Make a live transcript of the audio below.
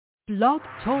Blog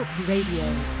Talk Radio.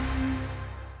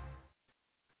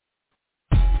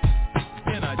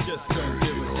 And I just don't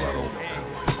give a damn.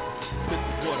 This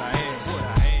is what I am.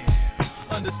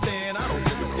 Understand, I don't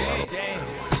give a damn.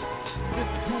 This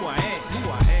is who I am.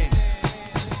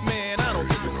 Man, I don't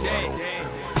give a damn.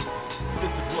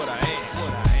 This is what I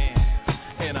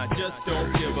am. And I just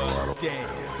don't give a damn.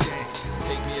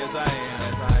 Take me as I am.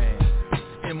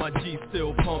 And my G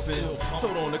still pumping.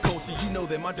 Sold on the culture, you know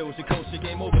that my Doja culture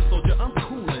game over, soldier. I'm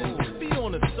coolin'. Feet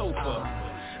on the sofa.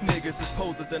 Niggas is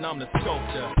posers and I'm the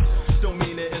sculptor. Don't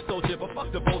mean to insult you, but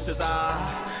fuck the vultures.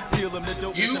 I feel them the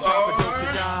dope. You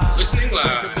are listening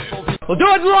live. Well, do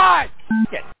it live!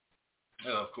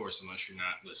 Of course, unless you're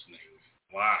not listening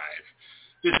live.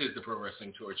 This is the Pro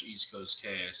Wrestling Torch East Coast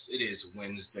Cast. It is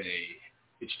Wednesday.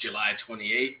 It's July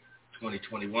 28th,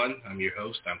 2021. I'm your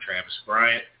host. I'm Travis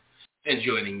Bryant. And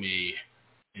joining me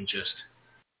in just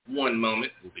one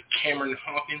moment will be Cameron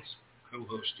Hawkins,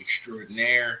 co-host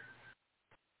extraordinaire,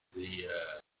 the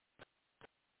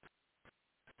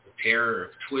terror of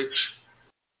Twitch.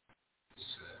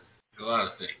 It's a lot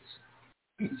of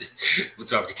things. We'll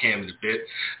talk to Cam in a bit.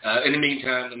 In the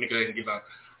meantime, let me go ahead and give out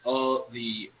all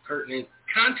the pertinent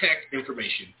contact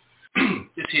information.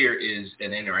 This here is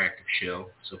an interactive show,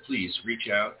 so please reach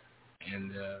out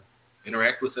and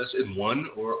interact with us in one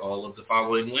or all of the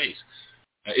following ways.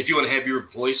 If you want to have your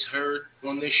voice heard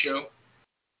on this show,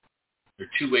 there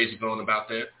are two ways of going about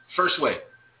that. First way,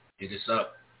 hit us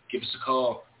up. Give us a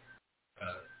call.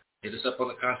 Hit us up on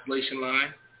the Constellation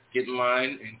line. Get in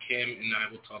line, and Cam and I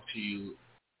will talk to you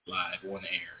live on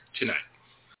air tonight.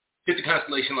 Hit the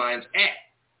Constellation lines at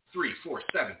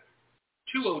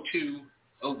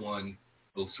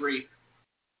 347-202-0103.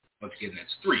 Once again,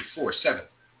 that's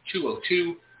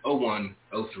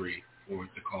 347-202-0103 for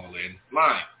the call-in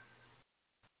line.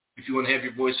 If you want to have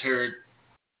your voice heard,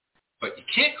 but you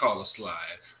can't call us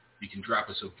live, you can drop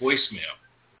us a voicemail.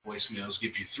 Voicemails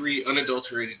give you 3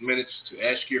 unadulterated minutes to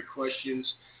ask your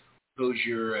questions, pose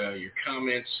your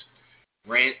comments,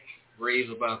 rant, rave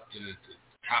about the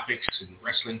topics and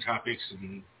wrestling topics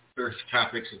and earth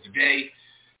topics of the day.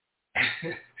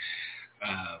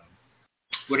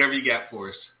 Whatever you got for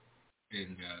us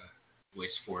in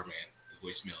voice format, the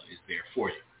voicemail is there for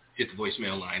you. Hit the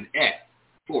voicemail line at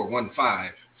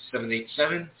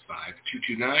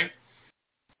 415-787-5229.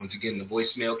 Once again, the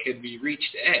voicemail can be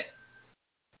reached at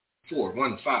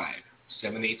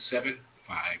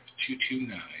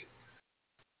 415-787-5229.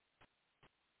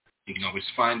 You can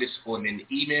always find us on an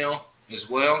email as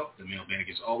well. The mailbag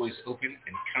is always open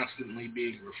and constantly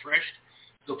being refreshed.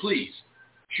 So please,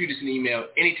 shoot us an email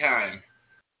anytime.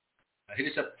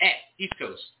 Hit us up at East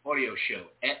Coast Audio Show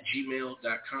at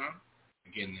gmail.com.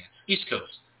 Again, that's East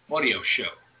Coast Audio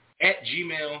Show at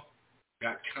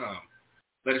gmail.com.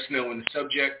 Let us know in the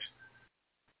subject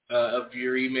of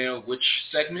your email which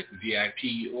segment,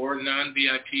 VIP or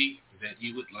non-VIP, that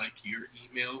you would like your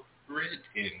email read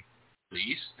in.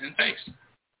 Please and thanks.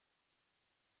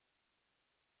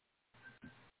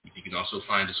 You can also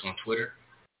find us on Twitter.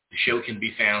 The show can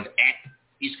be found at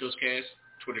East Coast Cast,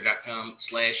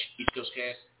 twitter.com/East Coast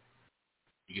Cast.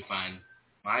 You can find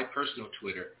my personal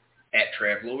Twitter at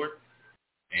TravLord,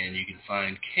 and you can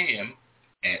find Cam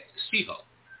at Seahawk,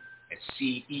 at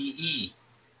CEE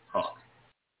Hawk.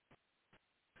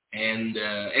 And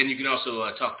you can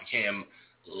also talk to Cam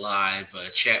live,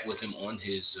 chat with him on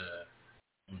his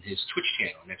Twitch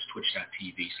channel, and that's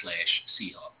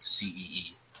twitch.tv/Seahawk,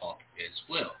 CEE Hawk as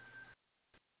well.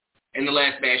 And the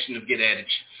last bastion of Get At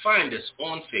It, find us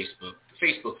on Facebook. The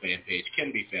Facebook fan page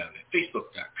can be found at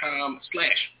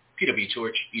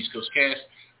facebook.com/PWTorch East Coast Cast,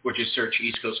 or just search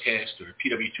East Coast Cast or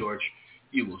PW Torch.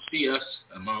 You will see us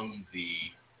among the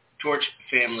Torch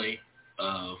family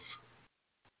of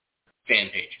fan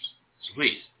pages. So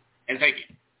please, and thank you,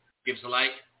 give us a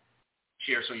like,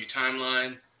 share us on your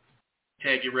timeline,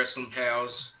 tag your wrestling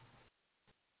pals,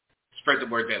 spread the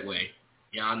word that way.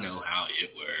 Y'all know how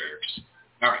it works.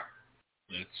 All right,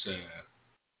 let's,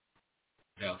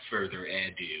 without further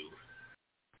ado,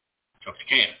 talk to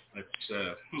Cam. Let's,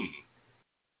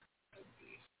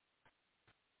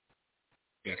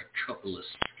 got a couple of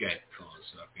Skype calls,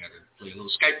 so I've got to play a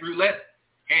little Skype roulette.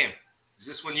 Cam, is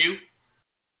this one you?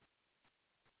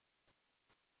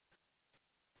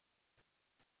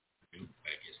 Nope, I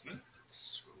guess not.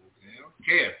 Let's scroll down.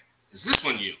 Cam, is this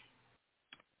one you?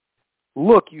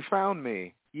 Look, you found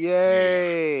me.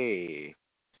 Yay. Yeah.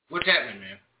 What's happening,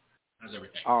 man? How's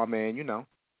everything? Oh, man,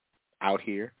 out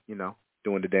here,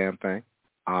 doing the damn thing.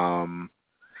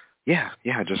 Yeah,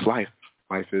 just life.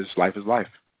 Life is life.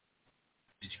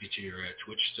 Did you get your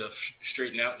Twitch stuff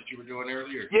straightened out that you were doing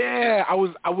earlier? Yeah,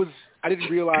 I didn't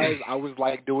realize I was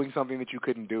like doing something that you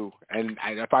couldn't do, and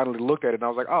I finally looked at it and I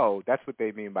was like, oh, that's what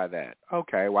they mean by that.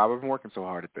 Okay, well, I've been working so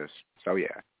hard at this, so yeah,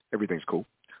 everything's cool.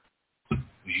 Was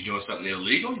you doing something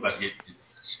illegal? You about to get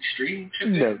stream?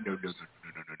 No,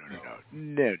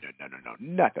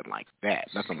 nothing like that.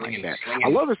 Nothing like that. I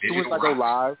love as soon as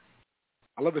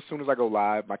I go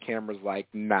live. My camera's like,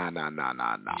 nah.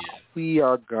 Yeah. We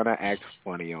are gonna act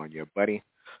funny on you, buddy.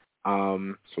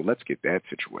 So let's get that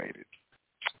situated.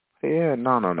 Yeah,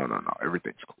 no.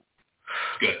 Everything's cool.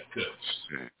 Good.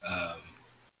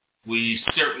 We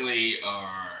certainly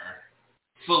are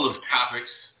full of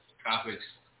topics.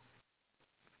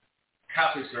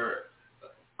 Topics are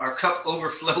our cup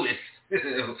overfloweth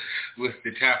with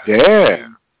the topics. Yeah.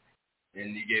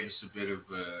 And you gave us a bit of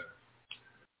a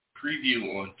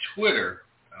preview on Twitter.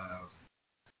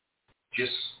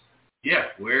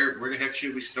 Where the heck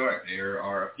should we start? There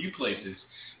are a few places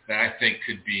that I think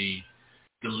could be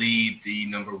the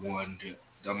number one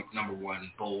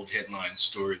bold headline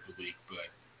story of the week.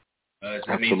 But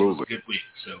that means it was a good week.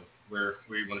 So where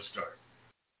you want to start?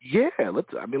 Yeah,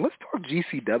 let's talk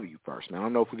GCW first. Now, I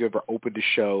don't know if we've ever opened a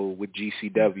show with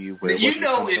GCW. Where you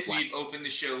know if we opened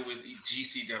the show with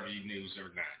GCW news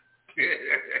or not.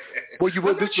 Well, you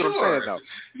would. This is what I'm saying, though.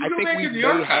 I think we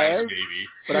may have,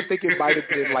 but I think it might have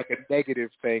been like a negative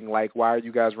thing, like, why are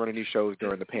you guys running these shows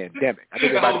during the pandemic? I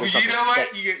think it might have been something. You know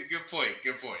what?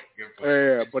 Good point.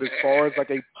 Yeah, but as far as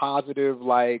like a positive,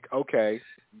 like, okay,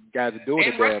 you guys are doing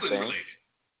the damn thing. Related.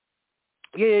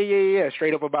 Yeah.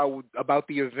 Straight up about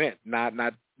the event, not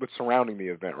what's surrounding the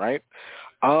event, right?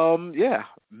 Yeah.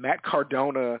 Matt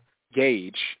Cardona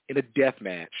Gage in a death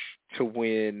match to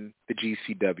win the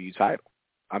GCW title.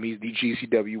 He's the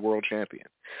GCW World Champion.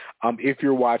 If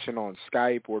you're watching on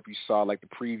Skype or if you saw like the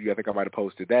preview, I think I might have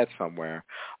posted that somewhere.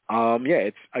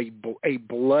 It's a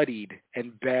bloodied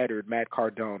and battered Matt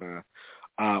Cardona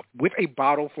with a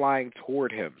bottle flying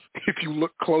toward him. If you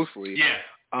look closely. Yeah.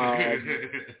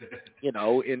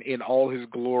 In all his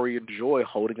glory and joy,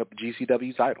 holding up the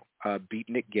GCW title, beat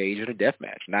Nick Gage in a death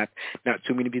match. Not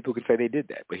too many people can say they did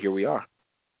that, but here we are.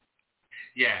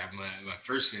 Yeah, my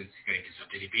first instinct is,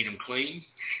 did he beat him clean?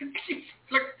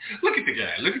 look at the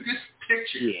guy. Look at this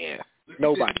picture. Yeah,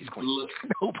 nobody's clean.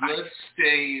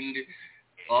 Blood-stained,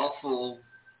 awful,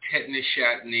 tetanus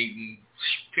shot-needing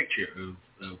picture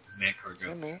of Matt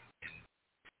Cardona. Yeah,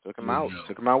 Took him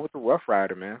out with the Rough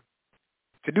Rider, man.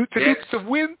 To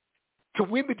win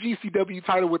the GCW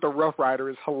title with a Rough Rider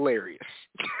is hilarious.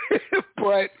 But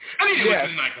it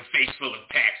wasn't like a face full of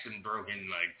packs and broken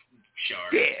like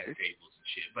shards and tables and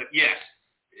shit. But yes,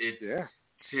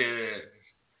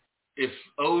 if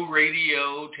O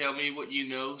Radio Tell Me What You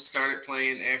Know started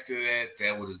playing after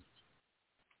that would have.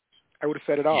 I would have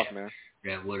set it off, man.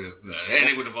 That would have, and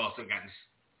they would have also gotten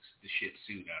the shit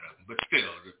suit out of them. But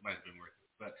still, it might have been worth it.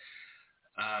 But.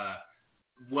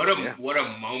 What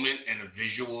a moment and a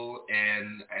visual,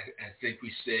 and I think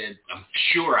I'm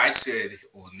sure I said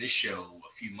on this show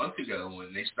a few months ago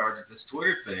when they started this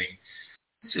Twitter thing,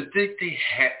 I said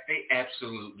they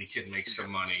absolutely could make some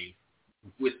money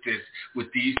with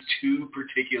these two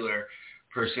particular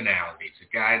personalities.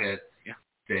 A guy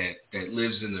that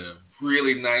lives in a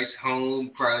really nice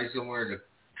home, probably somewhere in the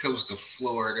coast of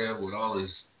Florida with all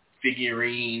his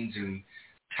figurines and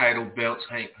title belts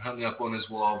hung up on his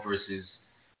wall versus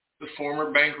the former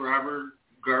bank robber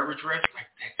garbage wrestler. Like,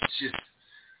 that's just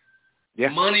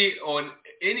money on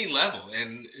any level.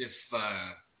 And if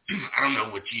I don't know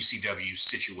what GCW's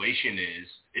situation is,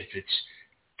 if it's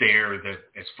there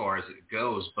as far as it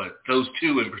goes, but those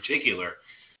two in particular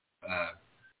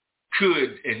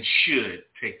could and should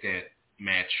take that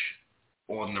match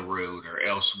on the road or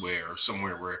elsewhere or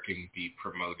somewhere where it can be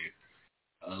promoted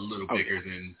a little bigger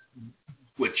than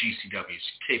what GCW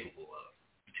is capable of.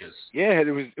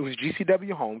 It was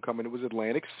GCW Homecoming. It was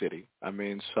Atlantic City.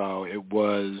 So it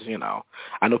was,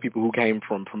 I know people who came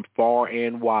from far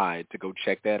and wide to go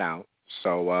check that out.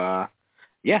 So, I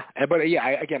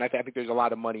think there's a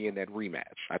lot of money in that rematch.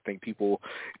 I think people,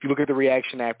 if you look at the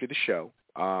reaction after the show,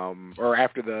 or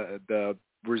after the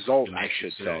result, I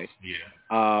should say.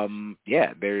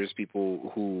 There's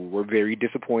people who were very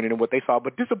disappointed in what they saw,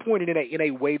 but disappointed in a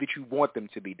way that you want them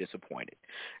to be disappointed.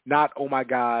 Not, oh my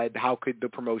God, how could the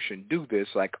promotion do this?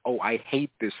 Like, oh, I hate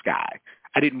this guy.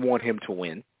 I didn't want him to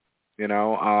win. There's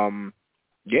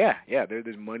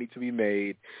money to be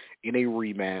made in a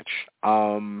rematch.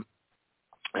 And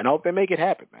I hope they make it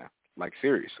happen, man. Like,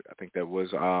 seriously. I think that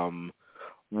was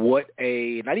what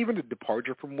not even a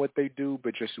departure from what they do,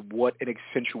 but just what an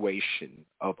accentuation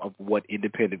of what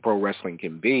independent pro wrestling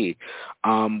can be,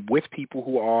 with people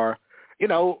who are,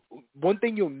 one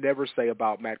thing you'll never say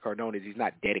about Matt Cardona is he's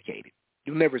not dedicated.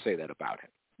 You'll never say that about him.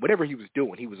 Whatever he was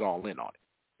doing, he was all in on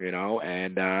it,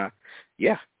 and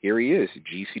here he is,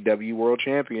 GCW World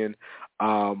Champion.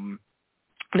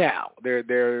 Now,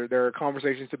 there are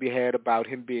conversations to be had about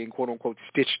him being quote unquote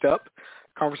stitched up,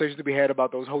 conversations to be had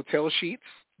about those hotel sheets,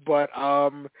 but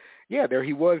there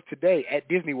he was today at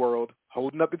Disney World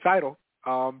holding up the title.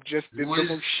 Just the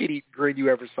most shitty grin you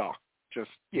ever saw.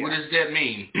 What does that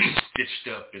mean? Stitched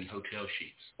up in hotel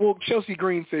sheets. Well, Chelsea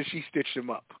Green says she stitched him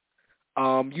up.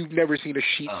 You've never seen a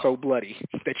sheet so bloody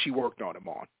that she worked on him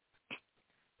on.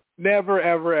 Never,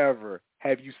 ever, ever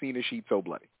have you seen a sheet so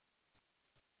bloody.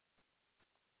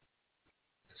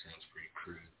 That sounds pretty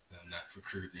crude. Not for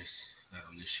crudeness, not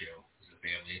on this show. It's a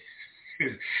family,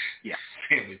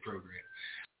 family program.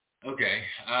 Okay.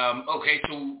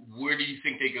 So where do you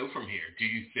think they go from here? Do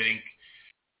you think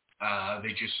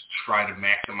they just try to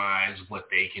maximize what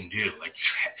they can do, like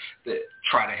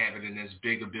try to have it in as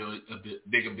big a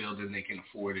building they can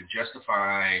afford and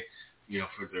justify,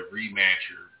 for the rematch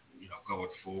or going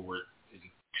forward in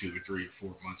 2 or 3 or 4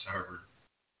 months,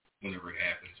 whenever it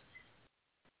happens?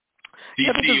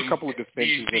 There's a couple of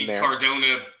defenses in there.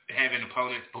 Cardona having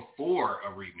opponents before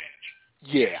a rematch?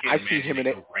 Yeah, I see him and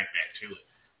go right back to it.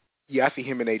 Yeah, I see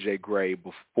him and AJ Gray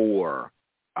before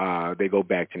they go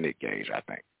back to Nick Gage. I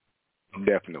think.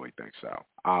 Definitely think so.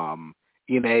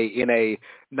 In a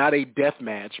not a death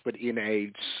match, but in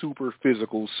a super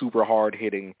physical, super hard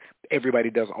hitting, everybody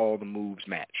does all the moves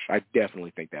match. I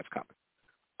definitely think that's coming.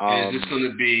 Is this going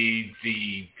to be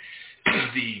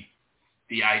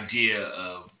the idea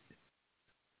of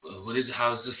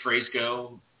how's the phrase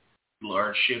go?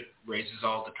 Large ship raises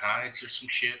all the tides, or some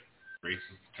shit raises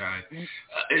the tide.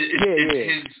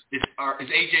 Is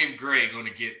AJ Gray going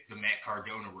to get the Matt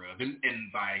Cardona rub,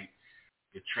 and by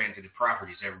the transitive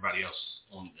properties, everybody else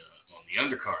on the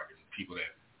undercard, and people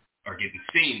that are getting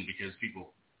seen because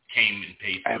people came and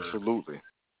paid for the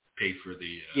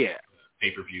pay-per-view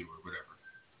or whatever.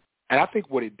 And I think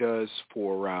what it does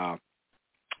for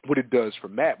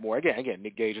Matt more, again,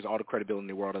 Nick Gage has all the credibility in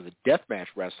the world as a deathmatch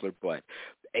wrestler, but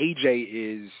AJ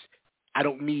is, I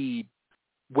don't need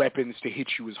weapons to hit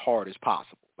you as hard as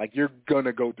possible. Like, you're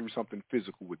gonna go through something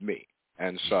physical with me,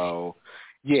 and so.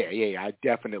 Yeah, I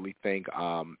definitely think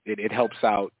it helps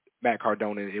out Matt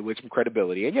Cardona with some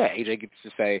credibility. And, AJ gets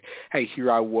to say, hey,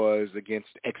 here I was against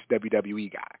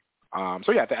ex-WWE guy. I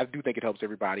do think it helps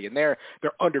everybody. And their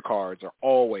undercards are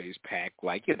always packed.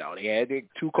 Like, they had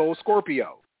Too Cold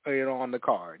Scorpio, on the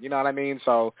card. You know what I mean?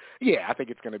 So, I think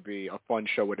it's going to be a fun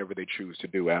show, whatever they choose to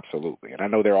do, absolutely. And I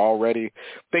know they're already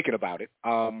thinking about it.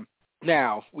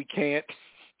 Now, we can't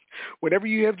 – whenever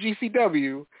you have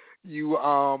GCW – you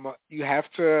have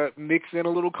to mix in a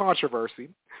little controversy.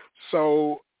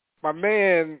 So my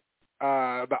man,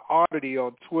 the Oddity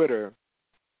on Twitter,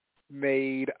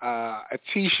 made a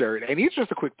T-shirt, and it's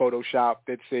just a quick Photoshop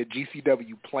that said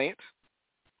GCW plant,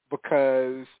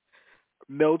 because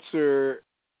Meltzer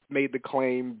made the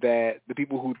claim that the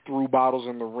people who threw bottles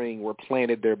in the ring were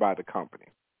planted there by the company.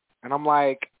 And I'm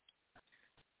like,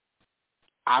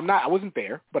 I wasn't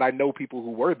there, but I know people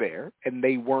who were there, and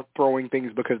they weren't throwing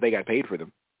things because they got paid for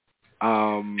them.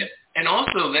 And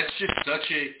also, that's just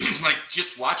such a, like, just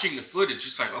watching the footage,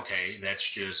 it's like, okay, that's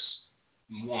just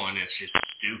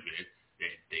stupid.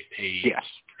 They paid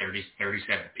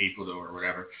 37 people or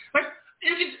whatever. Like,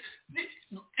 it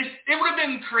would have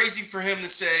been crazy for him to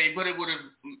say, but it would have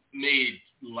made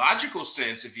logical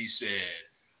sense if he said,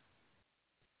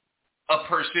 a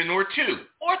person or two,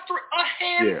 or a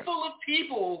handful of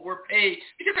people were paid,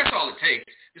 because that's all it takes.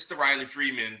 It's the Riley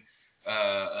Freeman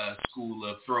school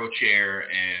of throw a chair,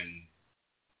 and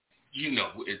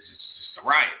it's just a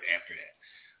riot after that.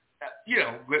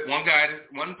 With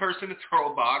one person to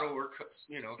throw a bottle or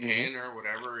can or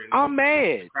whatever, and I'm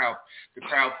mad. The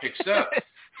crowd picks up.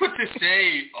 But to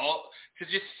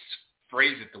just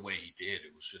phrase it the way he did,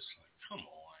 it was just like, come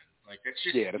on, like that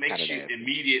just makes you nasty.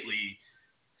 Immediately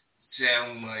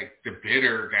sound like the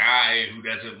bitter guy who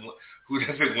doesn't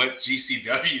want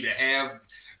GCW to have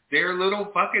their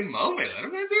little fucking moment. Let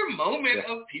them have their moment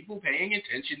of people paying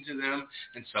attention to them,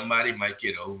 and somebody might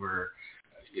get over,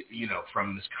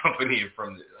 from this company and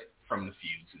from the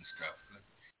feuds and stuff.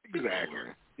 Exactly.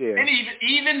 Yeah. And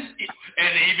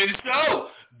even so,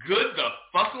 good the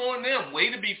fuck on them.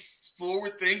 Way to be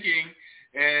forward thinking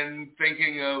and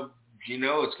thinking of,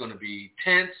 it's going to be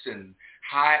tense and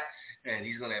hot, and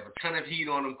he's going to have a ton of heat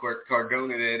on him,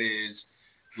 Cardona, that is.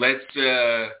 Let's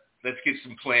let's get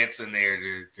some plants in there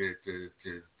to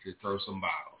throw some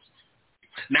bottles.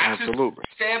 Not Absolutely.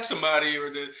 to stab somebody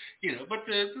or but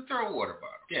to throw a water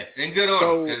bottle. Yeah, and good on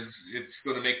them because it's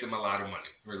going to make them a lot of money,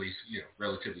 or at least,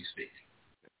 relatively speaking.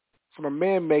 So my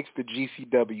man makes the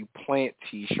GCW plant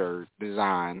T-shirt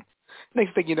design.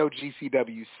 Next thing you know,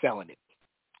 GCW's selling it.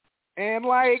 And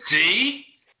see,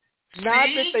 not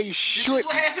that they should. This is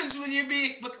what happens when you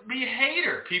be a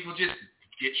hater. People just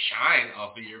get shine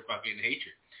off of your fucking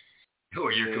hatred.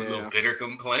 Or your little bitter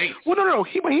complaints. Well, no.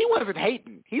 He wasn't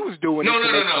hating. He was doing it to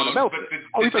make fun of Meltzer.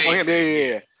 He's talking about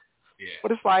him. Yeah.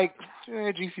 But it's like,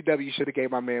 GCW should have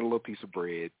gave my man a little piece of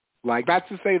bread. Like, not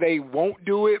to say they won't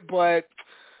do it, but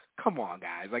come on,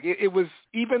 guys. Like, it was,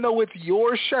 even though it's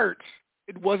your shirt,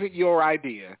 it wasn't your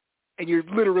idea. And you're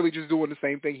literally just doing the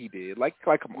same thing he did. Like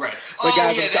come on. Right. Like,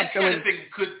 guys, that kind of thing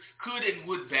could and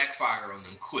would backfire on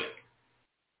them quick.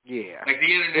 Yeah. Like, the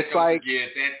internet, don't forget,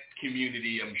 that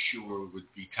community, I'm sure, would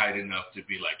be tight enough to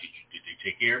be like, did they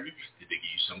take care of you? Did they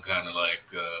give you some kind of,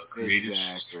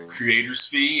 creator's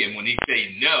fee? And when they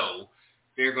say no,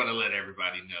 they're going to let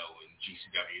everybody know. And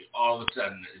GCW, all of a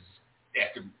sudden, is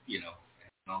after,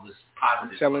 all this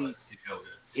positive buzz to go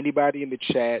to. Anybody in the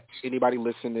chat, anybody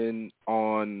listening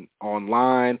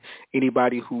online,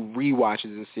 anybody who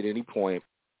rewatches this at any point,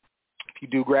 if you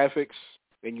do graphics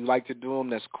and you like to do them,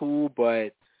 that's cool,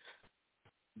 but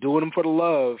doing them for the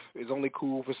love is only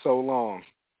cool for so long.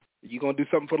 You're going to do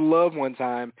something for the love one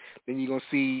time, then you're going to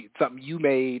see something you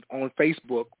made on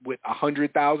Facebook with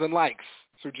 100,000 likes.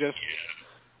 So just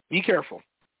be careful.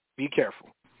 Be careful.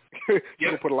 You're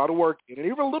going to put a lot of work in, and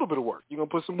even a little bit of work. You're going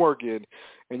to put some work in,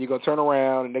 and you're going to turn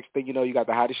around, and next thing you know, you got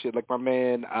the hottest shit. Like my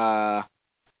man, I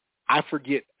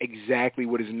forget exactly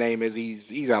what his name is.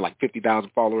 He's got like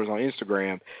 50,000 followers on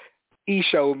Instagram. He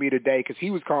showed me today because he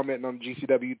was commenting on the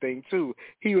GCW thing too.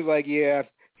 He was like,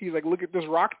 he's like, look at this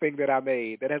rock thing that I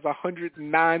made that has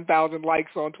 109,000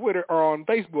 likes on Twitter or on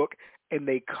Facebook, and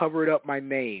they covered up my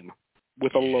name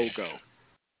with a logo.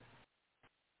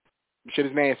 Shit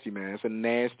is nasty, man. It's a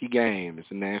nasty game.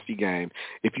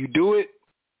 If you do it,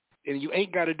 and you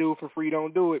ain't got to do it for free,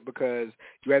 don't do it, because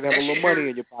you have to have a little money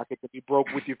in your pocket to be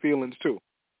broke with your feelings too.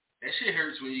 That shit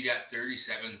hurts when you got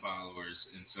 37 followers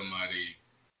and somebody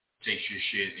takes your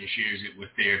shit and shares it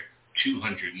with their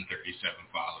 237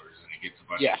 followers, and it gets a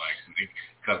bunch of likes, and they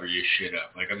cover your shit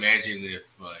up. Like, imagine if,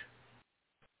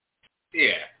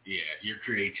 your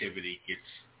creativity gets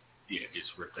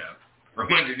ripped out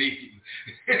from underneath you.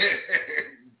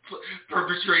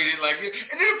 Perpetrated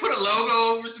and then put a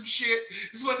logo over some shit.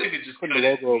 It's one thing to just put a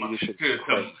logo over your shit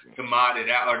to mod it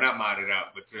out, or not mod it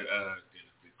out, but to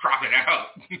crop it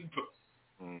out.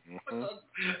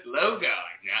 Logo,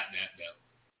 no.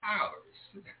 Ours.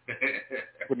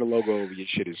 Putting a logo over your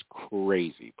shit is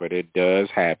crazy, but it does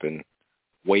happen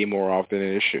way more often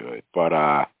than it should. But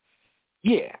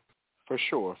for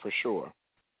sure.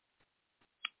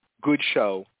 Good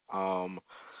show.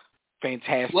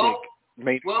 Fantastic. Well,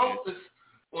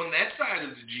 on that side of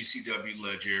the GCW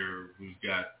ledger, we've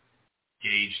got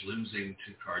Gage losing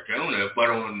to Cardona,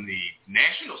 but on the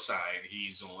national side,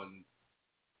 he's on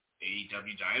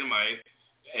AEW Dynamite,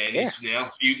 and he's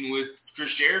now feuding with Chris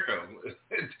Jericho.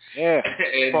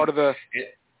 And part of the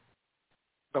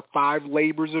 5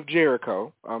 labors of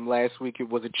Jericho. Last week it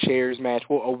was a chairs match,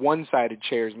 a one-sided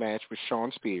chairs match with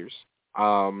Shawn Spears.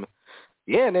 And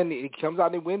then he comes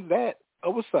out and he wins that.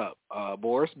 Oh, what's up,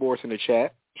 Boris? Boris in the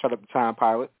chat. Shut up, the Time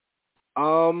Pilot.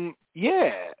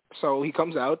 So he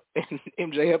comes out, and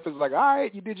MJF is like, all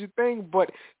right, you did your thing,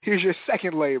 but here's your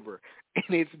second labor. And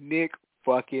it's Nick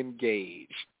fucking Gage.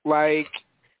 Like,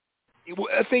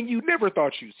 a thing you never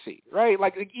thought you'd see, right?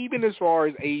 Like even as far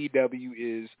as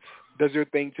AEW does their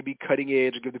thing to be cutting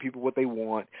edge and give the people what they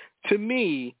want. To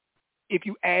me, if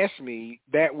you ask me,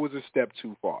 that was a step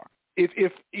too far.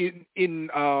 If in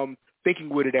thinking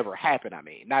would it ever happen, I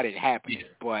mean, not it happening,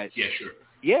 but sure.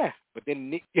 Yeah, but then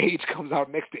Nick Gage comes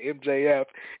out next to MJF,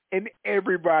 and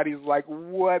everybody's like,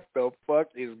 what the fuck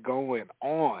is going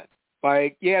on?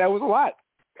 Like, that was a lot.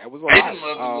 I didn't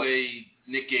love the way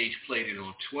Nick Gage played it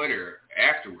on Twitter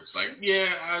afterwards. Like,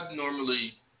 I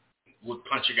normally would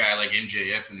punch a guy like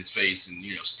MJF in his face and,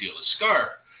 steal his scarf,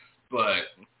 but,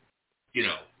 he's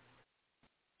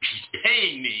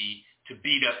paying me to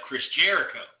beat up Chris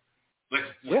Jericho. Like,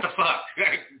 what the fuck?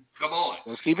 Come on.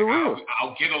 Let's keep it real.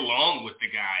 I'll get along with the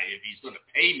guy if he's going to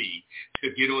pay me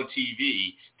to get on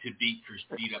TV to beat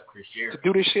up Chris Jericho. To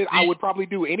do this shit I would probably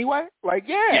do anyway? Like,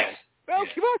 Yes. Fuck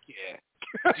yeah.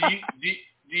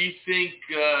 Do you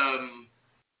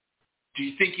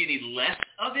think any less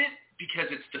of it because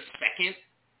it's the second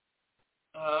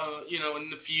in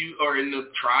the feud or in the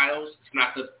trials? It's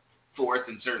not the fourth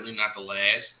and certainly not the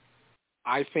last.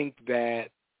 I think that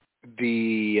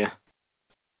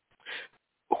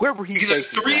whoever he because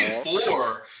faces 3 and last,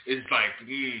 4 is like,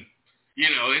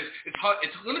 it's hard.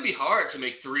 It's going to be hard to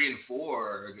make 3 and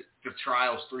 4 the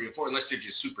trials 3 and 4 unless they're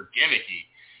just super gimmicky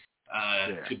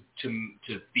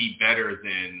to be better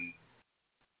than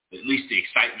at least the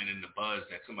excitement and the buzz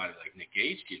that somebody like Nick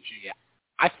Gage gives you. Yeah.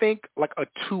 I think like a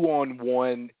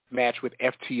 2-on-1 match with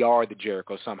FTR that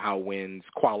Jericho somehow wins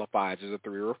qualifies as a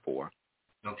 3 or a 4.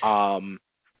 Okay.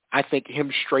 I think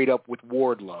him straight up with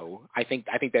Wardlow. I think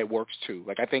that works too.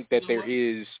 Like I think that there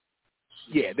is,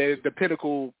 there's the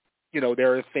Pinnacle.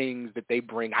 There are things that they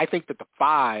bring. I think that the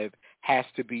 5 has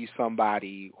to be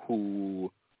somebody who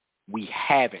we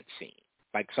haven't seen,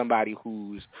 like somebody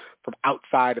who's from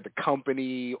outside of the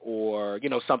company or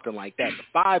something like that. The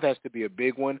 5 has to be a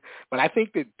big one. But I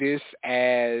think that this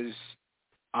as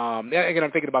again,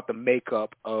 I'm thinking about the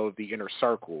makeup of the Inner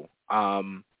Circle.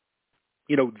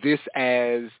 This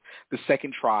as the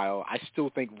second trial, I still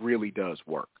think really does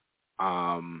work.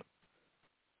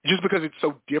 Just because it's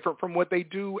so different from what they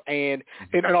do. And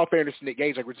in all fairness to Nick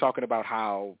Gage, like we're talking about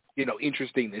how,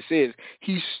 interesting this is,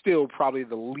 he's still probably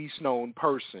the least known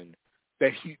person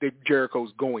that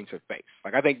Jericho's going to face.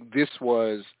 Like I think this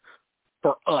was,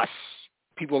 for us,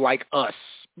 people like us,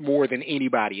 more than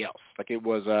anybody else. Like it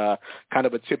was kind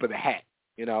of a tip of the hat,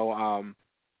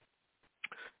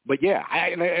 But yeah,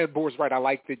 and Boris right. I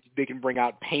like that they can bring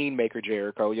out Painmaker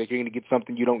Jericho. You're going to get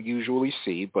something you don't usually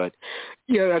see. But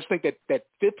yeah, I just think that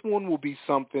 5th one will be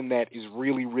something that is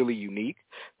really, really unique.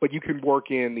 But you can work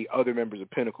in the other members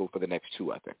of Pinnacle for the next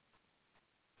 2, I think.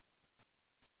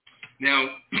 Now,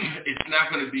 it's not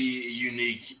going to be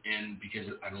unique, and because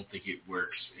I don't think it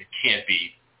works, it can't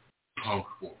be Punk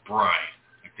or Bryan.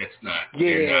 Like that's not. Yeah.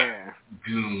 They're not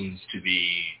goons to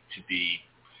be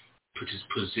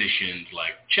positioned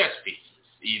like chess pieces,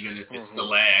 even if it's the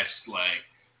last, like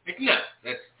no,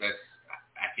 that's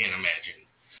I can't imagine.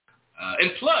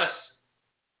 And plus,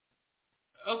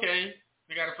 okay,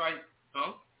 they got to fight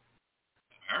Punk.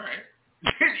 All right.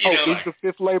 Is the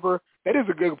 5th labor? That is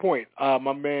a good point.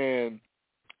 My man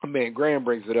Graham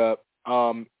brings it up.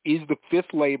 Is the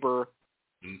 5th labor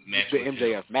the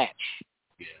MJF match?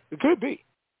 Yeah, it could be.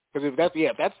 Because if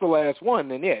that's the last one,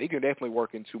 then yeah, he can definitely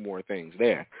work into more things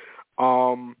there.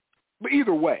 But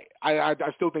either way, I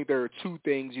still think there are 2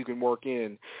 things you can work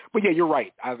in. But yeah, you're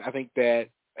right. I think that,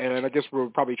 and I guess we're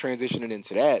probably transitioning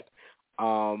into that.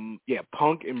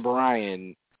 Punk and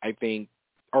Bryan, I think,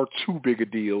 are too big a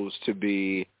deals to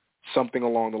be something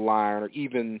along the line or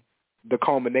even the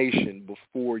culmination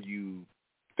before you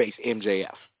face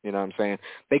MJF. You know what I'm saying?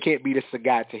 They can't be the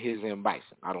Sagat to his M.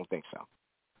 Bison. I don't think so.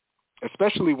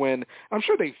 Especially when, I'm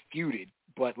sure they feuded,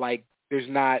 but like there's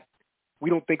not, we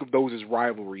don't think of those as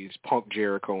rivalries, Punk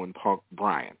Jericho and Punk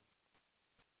Bryan.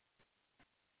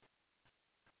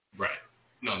 Right.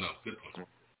 No, good point.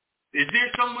 Is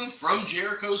there someone from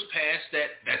Jericho's past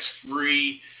that's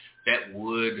free that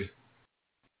would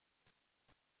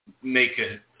make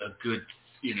a good,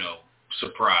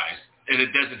 surprise? And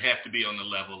it doesn't have to be on the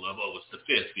level of, it's the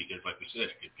 5th, because like we said,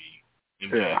 it could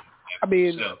be. Yeah. I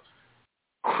mean,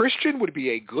 Christian would be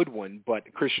a good one,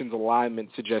 but Christian's alignment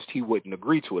suggests he wouldn't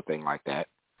agree to a thing like that.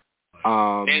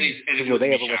 And they have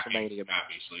a WrestleMania.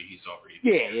 Obviously, he's already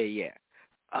Yeah.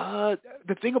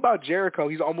 The thing about Jericho,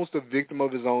 he's almost a victim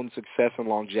of his own success and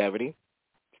longevity.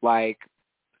 Like,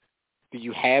 do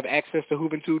you have access to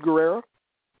Juventud Guerrero?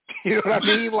 You know what I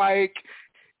mean? Like,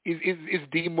 is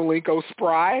Dean Malenko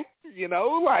spry?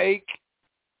 Like,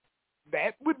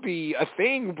 that would be a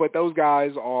thing, but those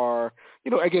guys are,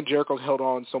 again, Jericho's held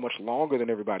on so much longer than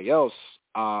everybody else,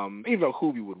 even though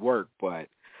Juvi would work, but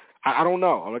I don't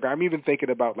know. Like, I'm even thinking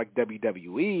about, like,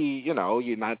 WWE, you're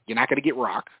not going to get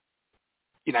Rock.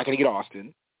 You're not going to get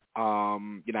Austin.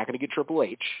 You're not going to get Triple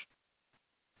H.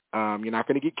 You're not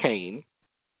going to get Kane.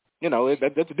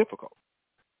 That's difficult.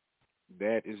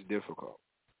 That is difficult.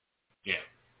 Yeah.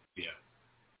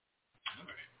 All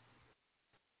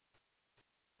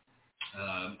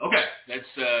right. Okay, let's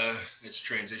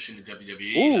transition to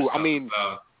WWE. Ooh, I mean,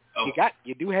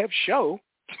 you do have Show.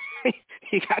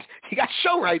 you got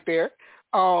Show right there.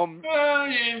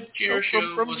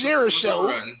 Jericho from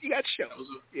Jericho. You got Show. That was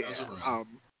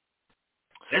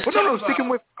a run. Sticking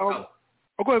with. Go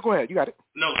ahead. You got it.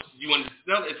 No, you want to?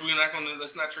 No, if we're not going to,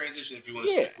 let's not transition. If you want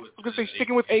to stick with. I was going to say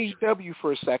sticking with AEW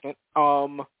for a second.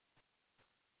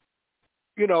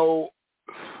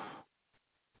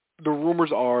 The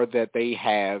rumors are that they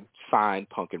have signed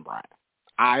Punk and Bryan.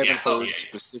 I haven't heard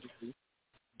specifically,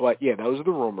 but yeah, those are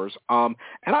the rumors. And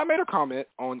I made a comment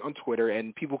on Twitter,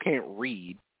 and people can't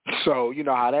read, so you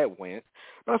know how that went.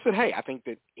 But I said, hey, I think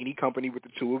that any company with the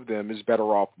two of them is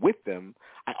better off with them.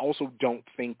 I also don't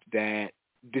think that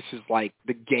this is like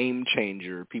the game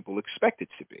changer people expect it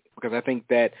to be, because I think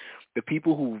that the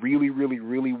people who really, really,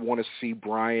 really want to see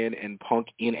Bryan and Punk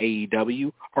in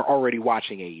AEW are already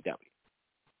watching AEW.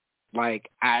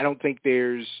 Like, I don't think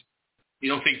there's... You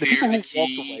don't think the they're people the who walked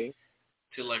key away,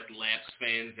 to, like, lapsed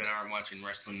fans that aren't watching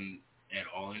wrestling at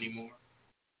all anymore?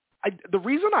 the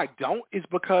reason I don't is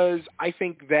because I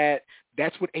think that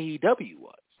that's what AEW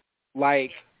was.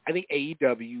 Like, I think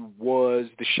AEW was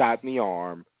the shot in the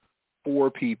arm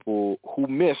for people who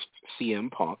missed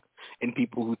CM Punk and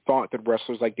people who thought that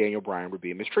wrestlers like Daniel Bryan were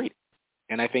being mistreated.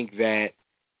 And I think that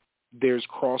there's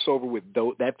crossover with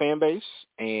that fan base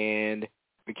and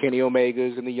the Kenny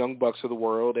Omegas and the Young Bucks of the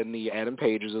world and the Adam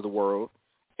Pages of the world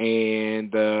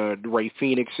and the Ray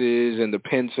Phoenixes and the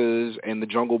Pentas and the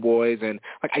Jungle Boys. And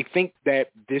like, I think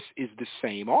that this is the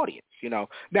same audience, you know.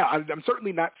 Now, I'm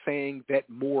certainly not saying that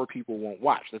more people won't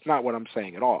watch. That's not what I'm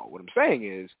saying at all. What I'm saying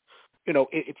is, you know,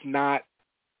 it's not...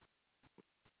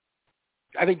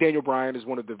 I think Daniel Bryan is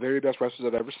one of the very best wrestlers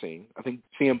I've ever seen. I think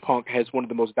CM Punk has one of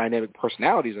the most dynamic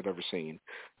personalities I've ever seen.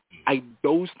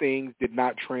 Those things did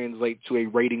not translate to a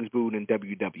ratings boom in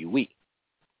WWE.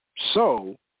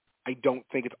 So I don't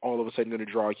think it's all of a sudden going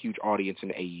to draw a huge audience in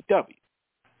AEW.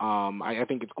 I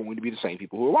think it's going to be the same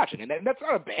people who are watching. And that's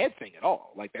not a bad thing at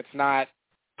all. Like, that's not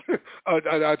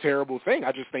a terrible thing.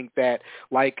 I just think that,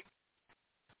 like,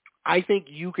 I think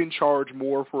you can charge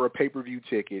more for a pay-per-view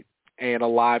ticket and a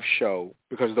live show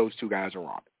because those two guys are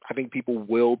on it. I think people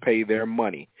will pay their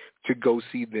money to go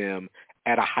see them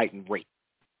at a heightened rate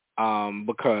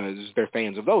because they're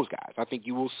fans of those guys. I think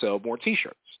you will sell more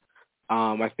T-shirts.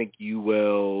 I think you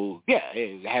will,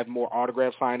 have more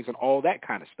autograph signings and all that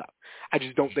kind of stuff. I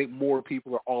just don't think more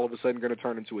people are all of a sudden going to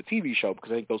turn into a TV show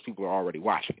because I think those people are already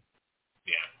watching it.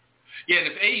 Yeah. Yeah,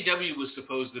 and if AEW was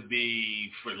supposed to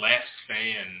be for lapsed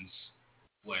fans,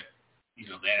 what, you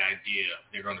know, that idea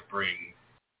they're going to bring,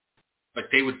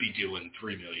 like they would be doing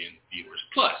 3 million viewers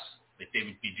plus. Like they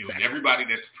would be doing everybody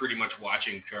that's pretty much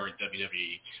watching current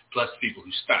WWE plus people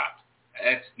who stopped.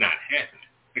 That's not happening.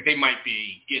 Like they might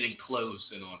be getting close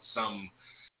and on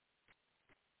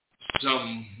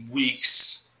some weeks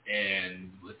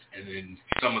and then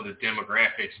some of the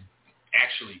demographics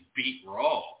actually beat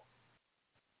Raw.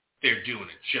 They're doing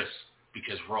it just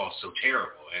because Raw's so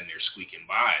terrible and they're squeaking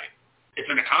by. It's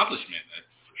an accomplishment,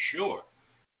 for sure,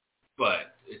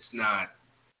 but it's not.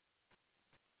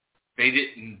 They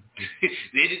didn't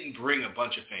bring a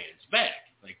bunch of fans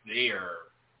back. Like they are.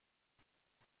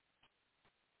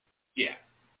 Yeah.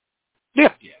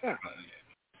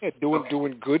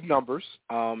 Doing good numbers.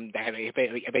 They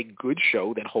have a good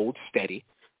show that holds steady.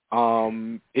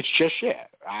 It's just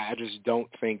I just don't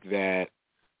think that.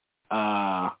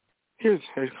 Here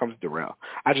comes Darrell.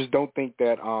 I just don't think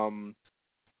that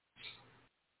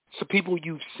so people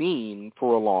you've seen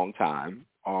for a long time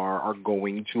are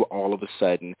going to all of a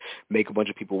sudden make a bunch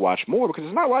of people watch more, because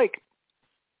it's not like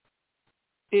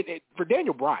it for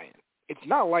Daniel Bryan. It's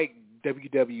not like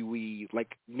WWE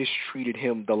like mistreated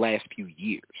him the last few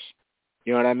years.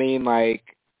 You know what I mean?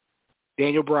 Like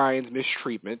Daniel Bryan's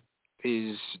mistreatment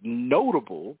is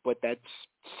notable, but that's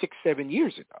 6-7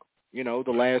 years ago. You know,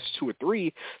 the last 2 or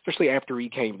 3, especially after he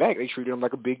came back, they treated him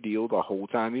like a big deal the whole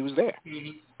time he was there.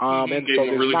 Mm-hmm. And gave so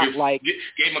him a really not good, like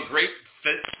gave him a great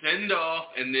send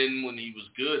off, and then when he was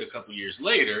good a couple years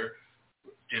later,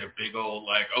 did a big old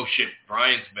like, oh shit,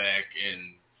 Bryan's back,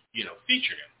 and you know,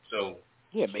 featured him. So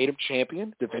made him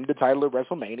champion, defended the title at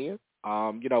WrestleMania.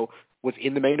 You know, was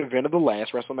in the main event of the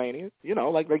last WrestleMania. You know,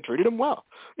 like they treated him well.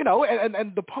 You know,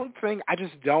 and the Punk thing, I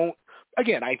just don't.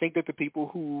 Again, I think that the people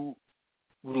who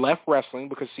left wrestling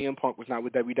because CM Punk was not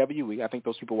with WWE, I think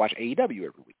those people watch AEW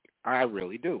every week. I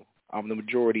really do. The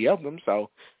majority of them. So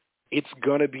it's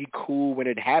going to be cool when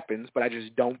it happens, but I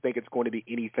just don't think it's going to be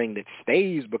anything that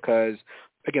stays because,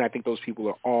 again, I think those people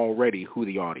are already who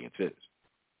the audience is.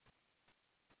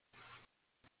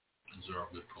 Those are all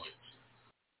good points.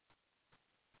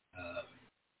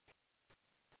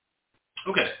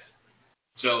 Okay.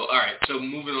 So, all right. So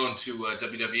moving on to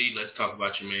WWE, let's talk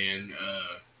about your man,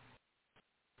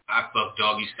 I fuck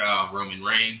doggy style Roman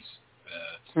Reigns,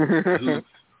 who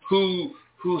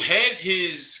had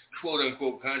his quote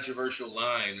unquote controversial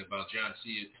line about John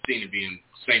Cena being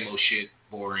same old shit,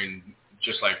 boring,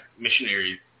 just like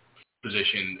missionary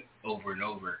position over and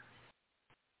over.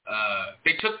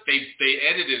 They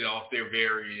edited off their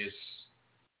various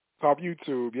top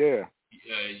YouTube,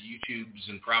 YouTubes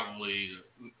and probably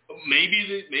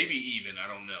maybe even I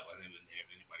don't know. I didn't have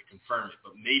anybody confirm it,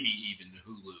 but maybe even the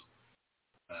Hulu.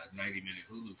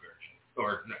 90-minute Hulu version,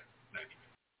 or not 90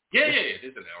 minutes, Yeah,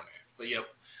 it's an hour and a half. But yep.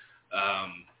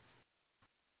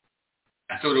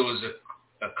 I thought it was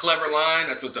a clever line.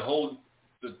 I thought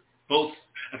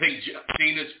I think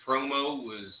Cena's promo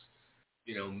was,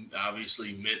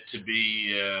 obviously meant to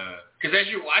be, because as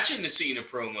you're watching the Cena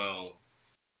promo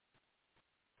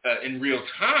in real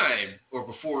time, or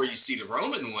before you see the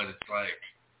Roman one, it's like,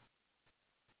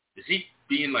 is he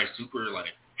being like super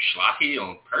like schlocky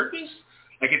on purpose?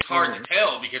 Like it's hard to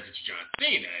tell because it's John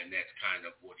Cena and that's kind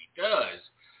of what he does.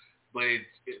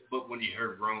 But when you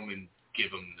heard Roman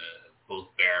give him both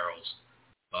barrels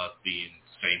being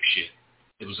the same shit,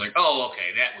 it was like, oh,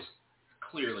 okay, that was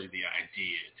clearly the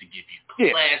idea, to give you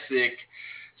classic,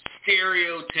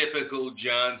 stereotypical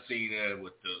John Cena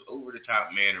with the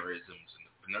over-the-top mannerisms and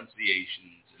the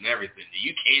pronunciations and everything.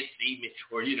 You can't see me,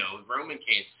 or, Roman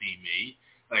can't see me.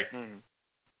 Like,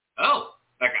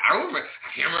 like I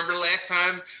can't remember the last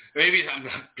time, maybe I'm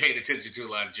not paying attention to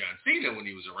a lot of John Cena when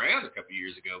he was around a couple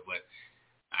years ago, but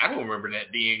I don't remember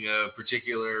that being a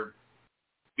particular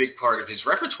big part of his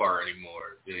repertoire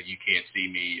anymore. The you can't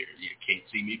see me or you can't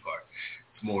see me part.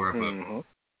 It's more of a,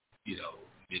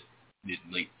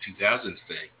 mid-late 2000s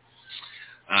thing.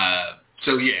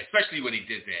 So yeah, especially when he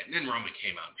did that. And then Roman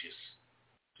came out and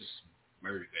just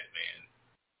murdered that man.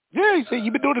 Yeah, he said,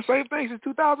 you've been doing the same thing since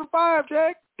 2005,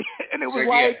 Jack. And it was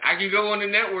like... Yeah, I can go on the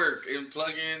network and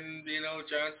plug in,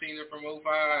 John Cena from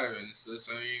 05 and so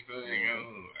you go.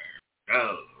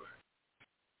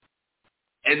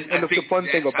 And the fun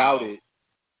thing about it...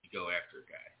 You go after a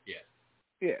guy, yeah.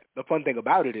 Yeah, the fun thing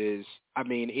about it is, I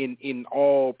mean, in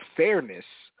all fairness,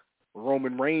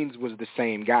 Roman Reigns was the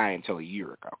same guy until a year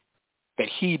ago. That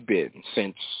he'd been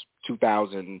since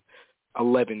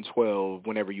 2011, 12,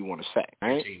 whenever you want to say,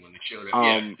 right? 13 when they showed up.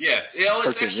 Yeah.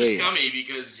 It's actually scummy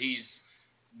because he's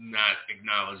not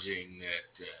acknowledging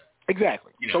that.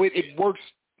 Exactly. So it works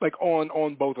like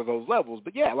on both of those levels.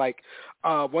 But yeah, like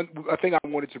a thing I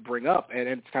wanted to bring up, and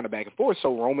it's kind of back and forth.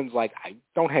 So Roman's like, I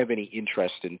don't have any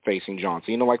interest in facing John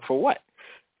Cena. Like, for what?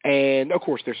 And of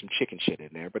course, there's some chicken shit in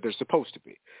there, but there's supposed to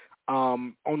be.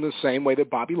 On the same way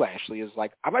that Bobby Lashley is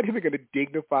like, I'm not even going to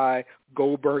dignify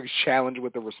Goldberg's challenge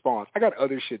with a response. I got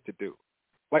other shit to do.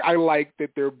 Like, I like that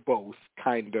they're both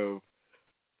kind of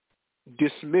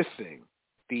dismissing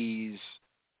these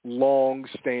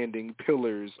long-standing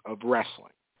pillars of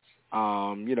wrestling,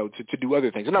 to do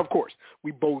other things. And of course,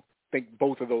 we both think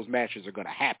both of those matches are going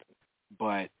to happen.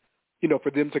 But,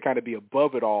 for them to kind of be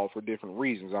above it all for different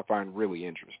reasons, I find really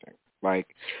interesting. Like,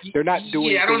 they're not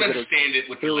doing I things don't understand it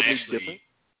with the Lashley. Different.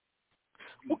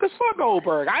 Well, because fuck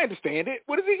Goldberg. I understand it.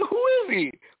 What is he? Who is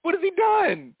he? What has he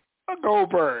done? Fuck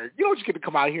Goldberg. You don't just get to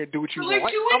come out here and do what you want.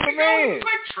 I'm the man. He was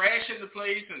like trashing the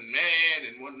place and mad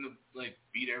and wanting to like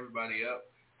beat everybody up.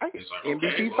 It's like,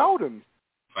 NBC told him.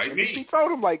 Fight NBC me.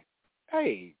 told him like,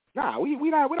 hey, nah, we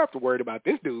don't have to worry about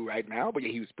this dude right now. But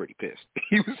yeah, he was pretty pissed.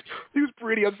 He was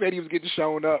pretty upset he was getting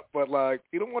shown up. But like,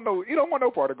 he don't want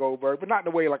no part of Goldberg, but not in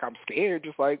a way like I'm scared.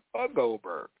 Just like, fuck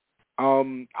Goldberg.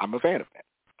 I'm a fan of that.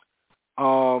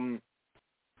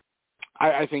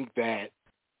 I think that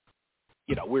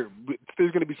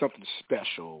there's going to be something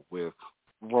special with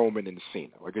Roman and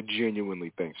Cena. Like, I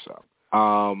genuinely think so.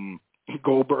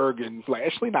 Goldberg and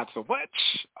Lashley, not so much.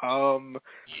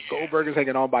 Goldberg is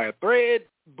hanging on by a thread,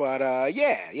 but I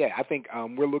think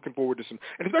we're looking forward to some,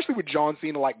 and especially with John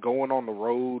Cena like going on the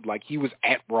road. Like, he was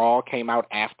at Raw, came out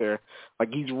after.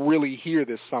 Like, he's really here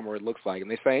this summer, it looks like, and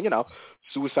they're saying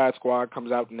Suicide Squad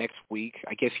comes out next week.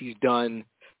 I guess he's done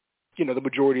the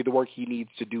majority of the work he needs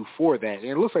to do for that, and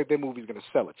it looks like that movie's going to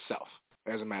sell itself.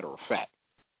 As a matter of fact,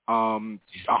 100%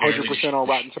 on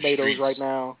Rotten Tomatoes right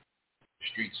now.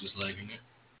 Streets was liking it.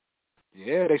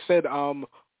 Yeah, they said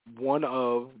one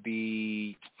of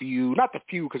the few, not the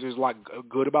few because there's a lot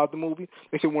good about the movie,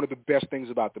 they said one of the best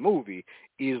things about the movie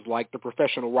is like the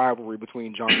professional rivalry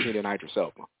between John Cena and Idris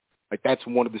Elba. Like, that's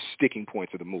one of the sticking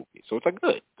points of the movie. So it's like,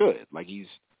 good. Like, he's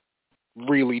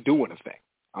really doing a thing.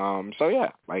 So yeah,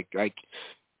 like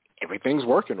everything's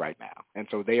working right now. And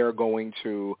so they are going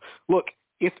to, look,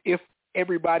 if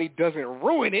everybody doesn't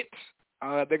ruin it,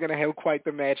 they're going to have quite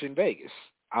the match in Vegas.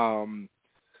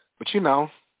 But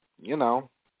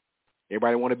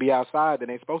everybody want to be outside, then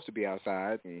they're supposed to be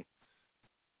outside. And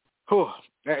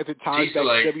at the time, back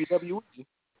to WWE.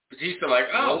 Batista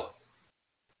like,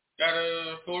 got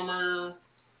a former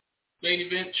main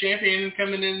event champion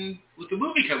coming in with the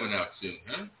movie coming out soon,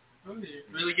 huh? Oh, you're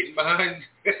really getting behind.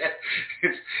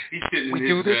 He's sitting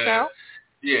in his, now?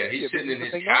 Yeah, he's sitting in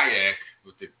his kayak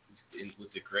with the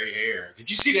gray hair. Did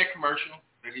you see that commercial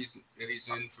that he's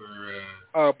in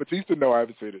for? Batista? No, I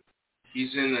haven't seen it.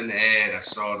 He's in an ad. I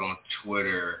saw it on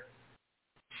Twitter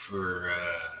for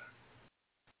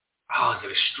is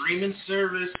it a streaming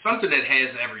service? Something that has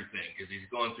everything, because he's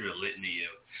going through a litany of,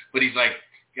 but he's like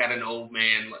got an old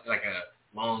man, like a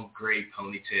long gray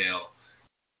ponytail.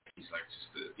 He's like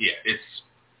it's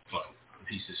fun.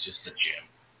 He's just a gem.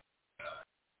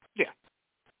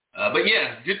 But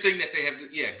yeah, good thing that they have.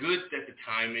 Yeah, good that the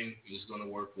timing is going to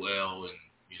work well, and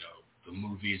the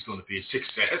movie is going to be a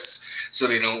success, so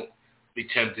they don't be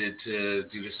tempted to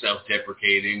do the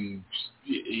self-deprecating,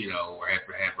 or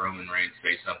have Roman Reigns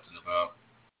say something about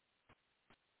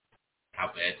how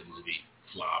bad the movie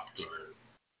flopped or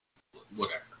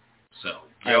whatever. So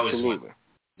you always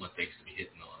want things to be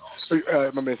hitting on all sides.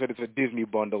 Remember I said it's a Disney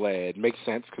bundle ad. Makes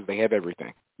sense because they have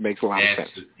everything. Makes a lot of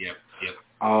sense. Yep.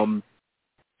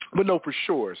 But no, for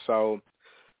sure. So,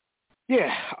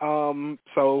 yeah.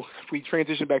 So if we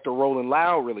transition back to Rolling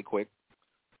Loud really quick,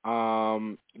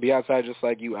 be outside just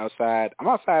like you outside. I'm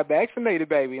outside vaccinated,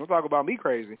 baby. I'm talking about me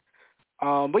crazy.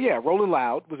 But yeah, Rolling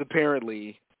Loud was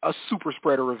apparently a super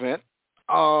spreader event.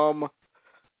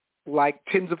 Like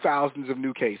tens of thousands of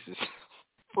new cases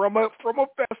from a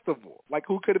festival. Like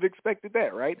who could have expected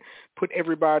that, right? Put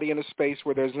everybody in a space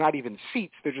where there's not even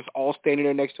seats. They're just all standing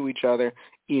there next to each other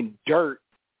in dirt.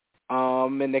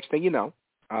 And next thing you know,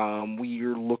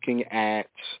 we're looking at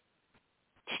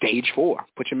stage 4.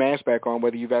 Put your mask back on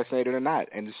whether you're vaccinated or not,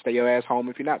 and just stay your ass home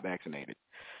if you're not vaccinated.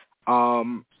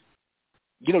 WWE's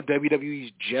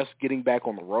just getting back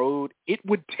on the road. It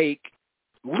would take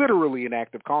literally an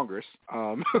act of Congress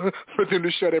for them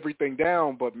to shut everything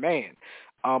down. But, man,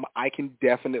 I can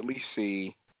definitely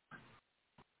see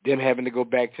them having to go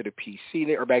back to the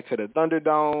PC or back to the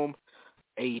Thunderdome,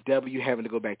 AEW having to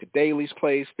go back to Daly's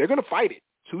place. They're going to fight it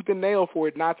tooth and nail for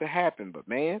it not to happen. But,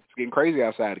 man, it's getting crazy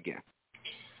outside again.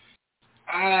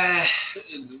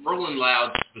 Rolling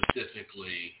Loud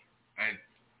specifically,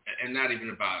 and not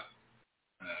even about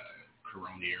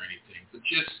Corona or anything, but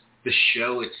just the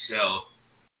show itself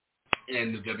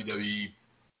and the WWE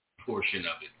portion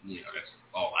of it. That's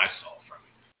all I saw from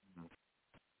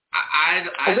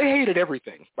it. They hated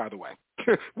everything, by the way.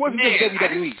 It wasn't just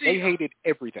WWE. They hated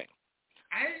everything.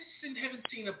 I haven't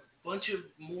seen a bunch of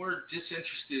more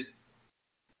disinterested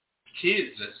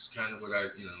kids. That's kind of what I,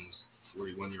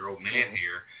 41-year-old man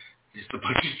here. Just a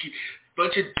bunch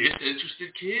of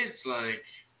disinterested kids. Like,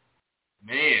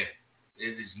 man,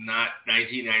 it is not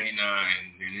 1999,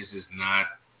 and this is not,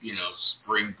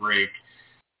 spring break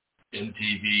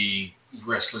MTV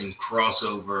wrestling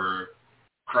crossover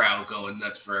crowd going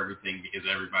nuts for everything because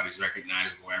everybody's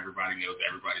recognizable, everybody knows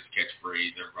everybody's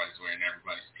catchphrase, everybody's wearing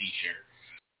everybody's T-shirt.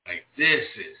 Like, this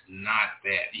is not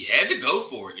that. You had to go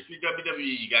for it. If you're WWE,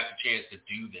 you got the chance to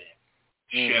do that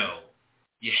show.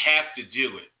 You have to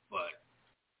do it, but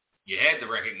you had to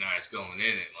recognize going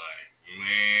in it, like,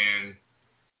 man,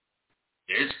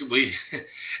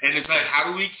 and it's like, how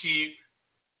do we keep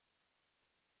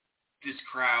this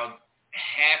crowd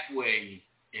halfway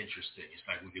interesting? It's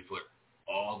like we could put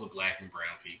all the black and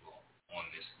brown people on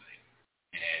this thing,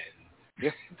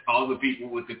 and all the people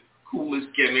with the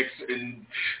coolest gimmicks and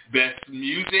best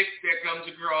music that comes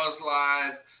across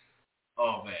live.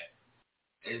 Oh man,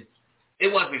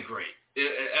 it wasn't great.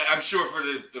 I'm sure for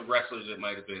the wrestlers it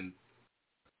might have been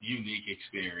unique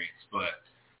experience, but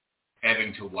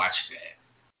having to watch that.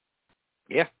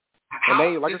 Yeah. And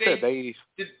they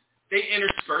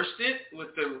interspersed it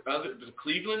with the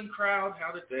Cleveland crowd?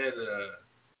 How did that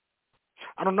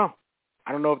I don't know.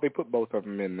 I don't know if they put both of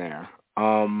them in there.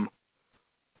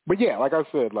 But yeah, like I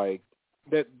said, like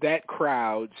that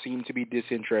crowd seemed to be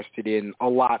disinterested in a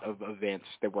lot of events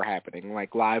that were happening,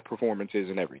 like live performances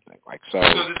and everything. Like so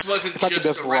this wasn't just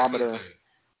the wrestling thing.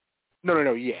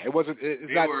 No. Yeah, it wasn't. It's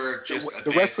they not. Were just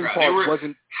the wrestling part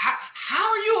wasn't.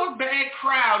 How are you a bad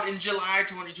crowd in July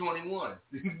 2021?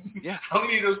 Yeah. How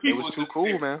many of those people? It was too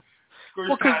cool, man.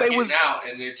 Well, because they was out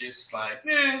and they're just like,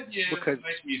 because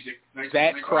nice music.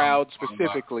 That crowd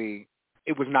specifically,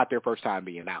 it was not their first time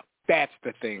being out. That's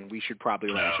the thing we should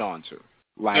probably latch on to.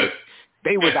 Like,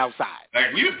 they was outside.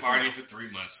 Like, we've been partying for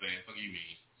 3 months, man. What do you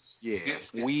mean? Yeah,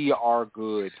 we are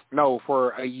good. No, for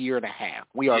a year and a half.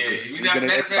 We are good. We've been in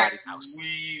everybody's house.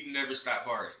 We never stopped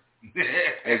partying.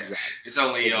 Exactly. It's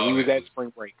only y'all. We was at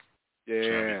spring break.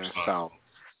 Yeah.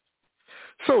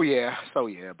 So yeah.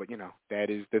 But that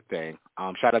is the thing.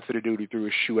 Shout out to the dude who threw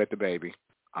his shoe at the baby.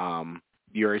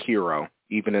 You're a hero,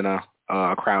 even in a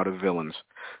crowd of villains.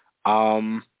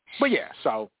 But yeah.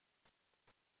 So.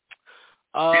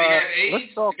 Did he have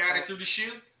AIDS? The guy that threw the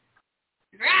shoe?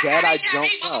 That I don't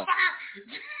know.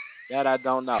 That I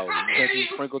don't know. She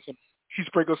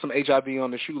sprinkled some HIV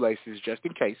on the shoelaces just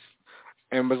in case,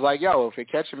 and was like, "Yo, if it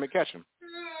catch him, it catch him."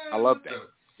 I love that.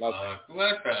 Love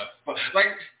What the fuck?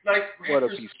 Like What a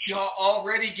rappers, piece of y'all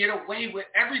already get away with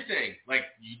everything. Like,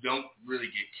 you don't really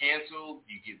get canceled.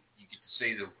 You get to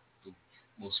say the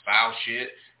most foul shit,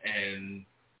 and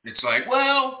it's like,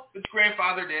 well, it's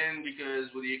grandfathered in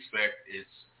because what do you expect? It's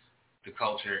the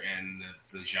culture and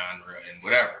the genre and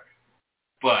whatever.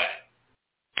 But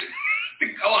to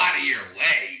go out of your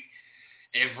way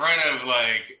in front of,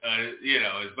 like,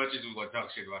 as much as we want to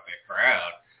talk shit about that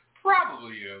crowd,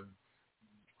 probably a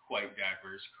quite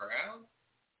diverse crowd,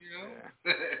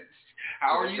 Yeah.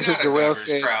 How are you not a diverse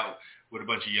crowd with a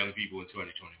bunch of young people in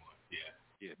 2021?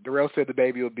 Yeah, Darrell said the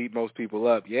baby will beat most people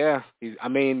up. Yeah. I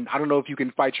don't know if you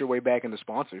can fight your way back into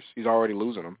sponsors. He's already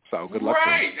losing them, so good luck to him.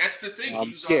 Right, that's the thing.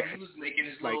 He was making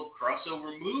his little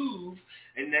crossover move,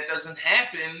 and that doesn't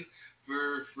happen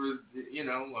for a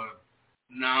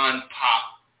non-pop.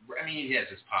 I mean, he has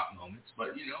his pop moments, but,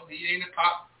 he ain't a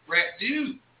pop rap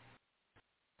dude.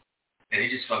 And he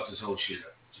just fucked his whole shit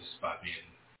up just by being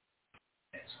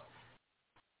an asshole.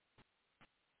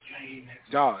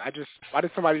 Dog, why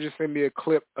did somebody just send me a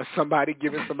clip of somebody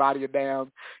giving somebody a down?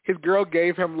 His girl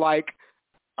gave him like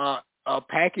a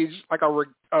package, like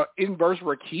a inverse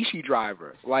Rikishi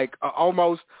driver, like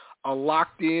almost a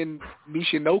locked in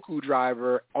Michinoku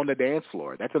driver on the dance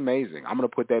floor. That's amazing. I'm gonna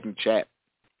put that in chat.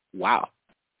 Wow.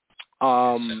 That's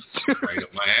right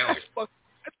up my alley. That's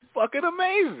fucking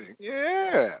amazing.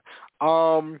 Yeah.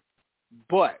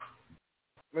 But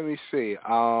let me see.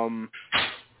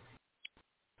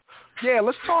 Yeah,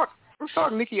 let's talk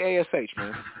Nikki ASH,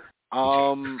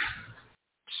 man.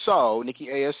 So Nikki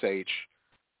ASH,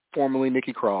 formerly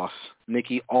Nikki Cross,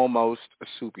 Nikki almost a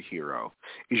superhero,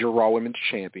 is your Raw Women's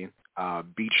Champion.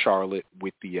 Beat Charlotte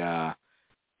with the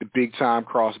big time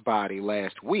crossbody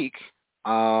last week.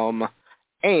 And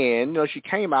she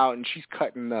came out and she's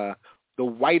cutting the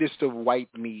whitest of white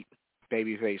meat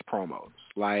babyface promos.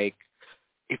 Like,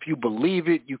 if you believe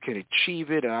it, you can achieve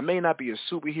it. And I may not be a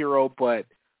superhero, but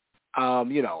I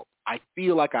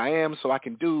feel like I am, so I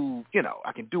can do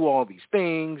all these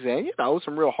things, and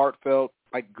some real heartfelt,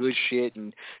 like, good shit.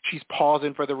 And she's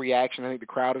pausing for the reaction. I think the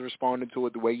crowd is responding to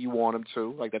it the way you want them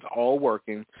to. Like, that's all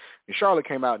working. And Charlotte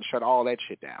came out and shut all that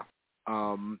shit down.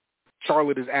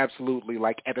 Charlotte is absolutely,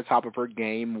 like, at the top of her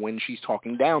game when she's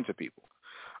talking down to people.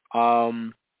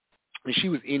 And she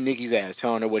was in Nikki's ass,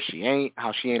 telling her what she ain't,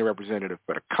 how she ain't a representative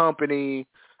for the company,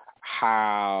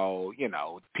 how,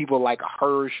 people like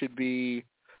her should be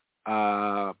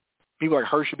the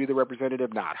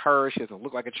representative, not her. She doesn't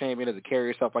look like a champion, doesn't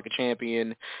carry herself like a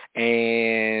champion,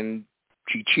 and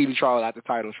she cheated Charlotte out the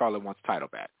title. Charlotte wants the title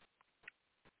back.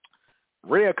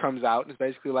 Rhea comes out and is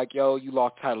basically like, yo, you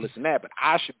lost the title, this and that, but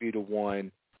I should be the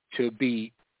one to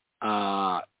beat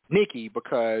Nikki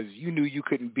because you knew you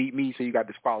couldn't beat me, so you got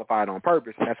disqualified on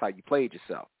purpose, and that's how you played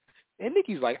yourself. And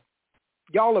Nikki's like,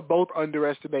 y'all are both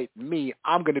underestimating me.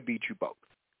 I'm going to beat you both.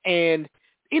 And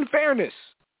in fairness,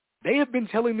 they have been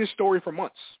telling this story for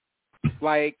months.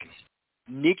 Like,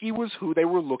 Nikki was who they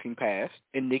were looking past,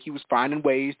 and Nikki was finding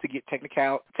ways to get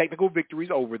technical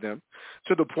victories over them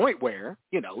to the point where,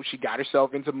 she got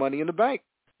herself into Money in the Bank,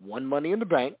 won Money in the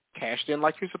Bank, cashed in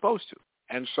like you're supposed to.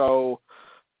 And so,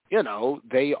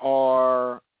 they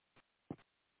are...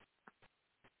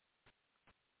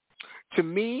 To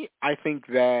me, I think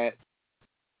that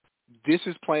this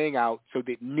is playing out so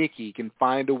that Nikki can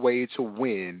find a way to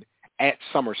win at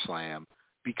SummerSlam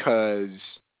because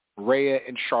Rhea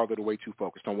and Charlotte are way too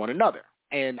focused on one another.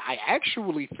 And I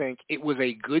actually think it was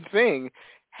a good thing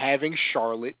having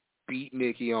Charlotte beat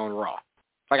Nikki on Raw.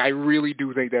 Like, I really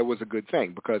do think that was a good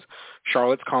thing because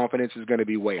Charlotte's confidence is going to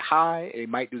be way high. It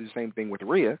might do the same thing with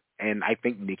Rhea, and I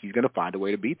think Nikki's going to find a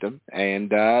way to beat them.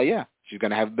 And, she's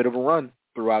going to have a bit of a run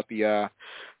throughout the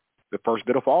first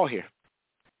bit of fall here.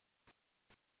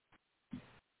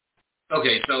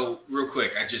 Okay, so real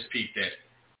quick, I just peeped that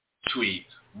tweet.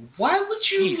 Why would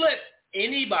you let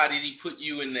anybody put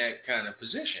you in that kind of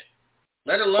position?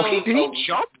 Let alone... Did he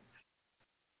jump?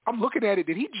 I'm looking at it.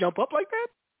 Did he jump up like that?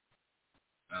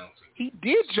 I don't think he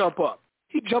did jump up.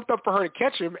 He jumped up for her to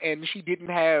catch him, and she didn't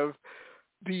have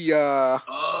the...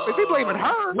 They blaming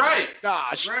her. Right.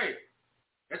 Gosh. Right.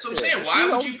 That's what I'm saying. Why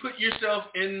would you put yourself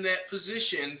in that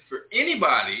position for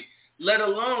anybody, let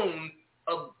alone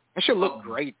That should look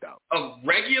great, though. A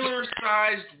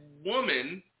regular-sized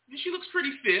woman, she looks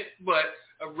pretty fit, but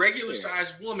a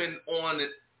regular-sized woman on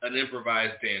an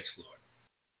improvised dance floor.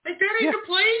 Like, that ain't the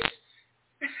place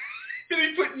to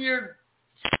be putting your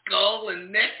skull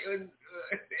and neck in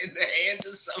the hands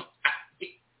of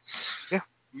somebody. Yeah.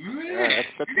 Man,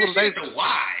 that's a little dangerous.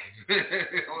 Why?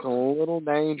 It's a little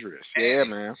dangerous. Yeah,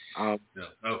 man. No,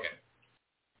 okay.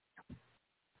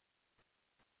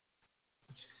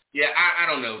 Yeah, I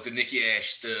don't know. The Nikki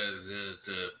Ash,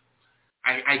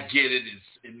 I get it.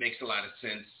 It makes a lot of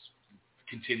sense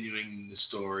continuing the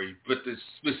story, but the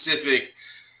specific,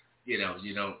 you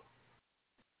don't.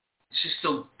 It's just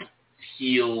so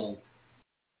heel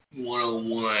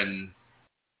 101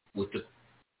 with the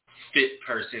fit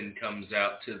person comes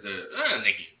out to the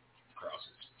Nikki Cross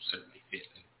is certainly fit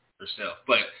herself,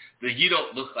 but you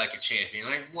don't look like a champion.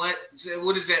 Like what?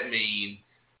 What does that mean?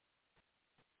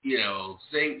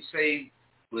 Say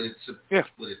what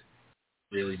it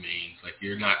really means. Like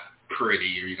you're not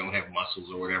pretty or you don't have muscles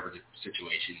or whatever the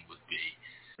situation would be.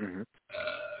 Mm-hmm.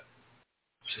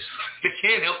 Just they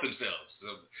can't help themselves.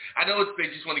 So, I know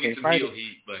they just want to get some heel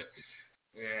heat, but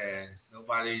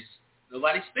nobody's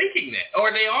thinking that.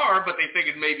 Or they are, but they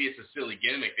think maybe it's a silly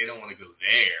gimmick. They don't want to go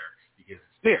there because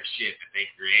it's their shit that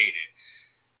they created.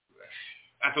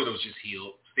 I thought it was just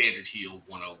standard heel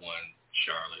 101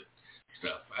 Charlotte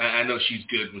stuff. I know she's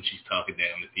good when she's talking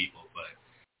down to people, but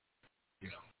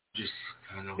just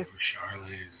kind of over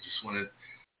Charlotte. I just want to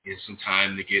get some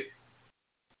time to get.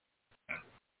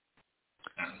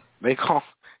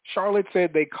 Charlotte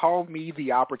said they called me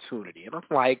the opportunity, and I'm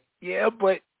like, yeah,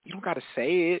 but you don't got to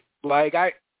say it. Like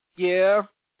but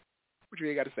you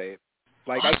ain't got to say it.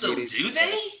 Like also, I get it. Do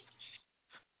they?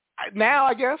 Now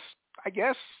I guess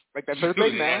like that's her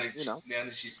thing now. Now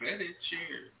that she said it,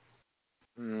 sure.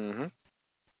 Mm-hmm.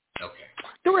 Okay.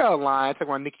 Darrell lying. Talking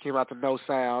about Nikki came out to no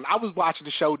sound. I was watching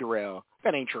the show, Darrell.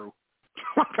 That ain't true.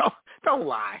 don't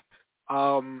lie.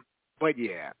 But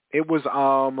yeah, it was.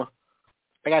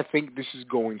 I think this is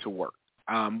going to work.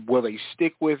 Will they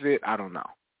stick with it? I don't know.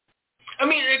 I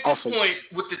mean, at this point,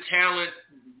 with the talent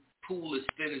pool as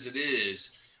thin as it is,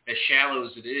 as shallow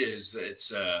as it is,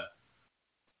 it's.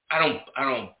 I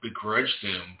don't begrudge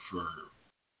them for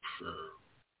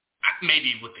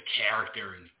maybe with the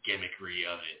character and gimmickry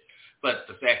of it, but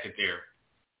the fact that they're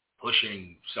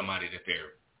pushing somebody that they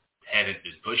haven't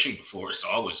been pushing before is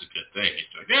always a good thing.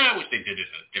 It's like, I wish they did it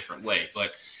in a different way, but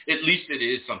at least it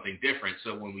is something different.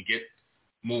 So when we get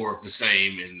more of the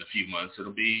same in a few months,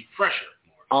 it'll be fresher.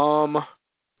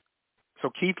 So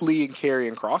Keith Lee and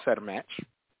Karrion Kross had a match.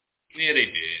 Yeah, they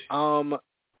did.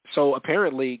 So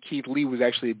apparently Keith Lee was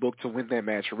actually booked to win that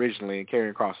match originally, and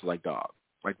Karrion Kross was like, dog,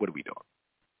 like, what are we doing?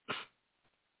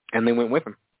 And they went with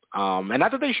him. And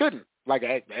not that they shouldn't. Like,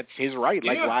 that's his right.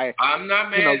 Like, why? I'm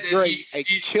not mad that you're a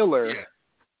killer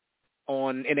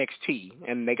on NXT,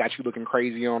 and they got you looking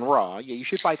crazy on Raw. Yeah, you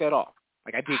should fight that off.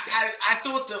 Like, I did that. I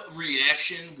thought the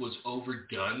reaction was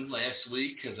overdone last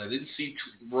week because I didn't see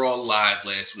Raw live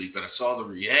last week, but I saw the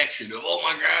reaction of, oh,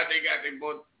 my God, they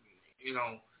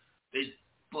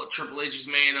brought Triple H's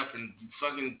man up and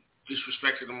fucking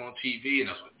disrespected him on TV. And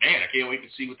I was like, man, I can't wait to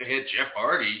see what the heck Jeff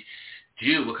Hardy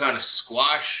do, what kind of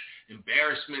squash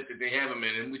embarrassment that they have him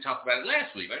in. And we talked about it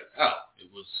last week. Like,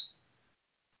 it was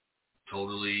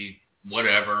totally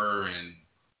whatever. And,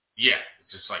 yeah,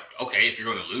 it's just like, okay, if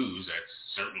you're going to lose, that's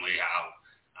certainly how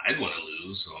I'd want to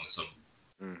lose on some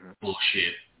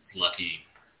bullshit, lucky,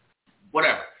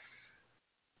 whatever.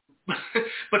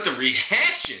 But the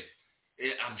reaction,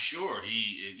 I'm sure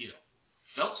he,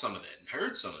 felt some of that and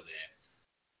heard some of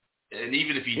that. And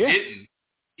even if he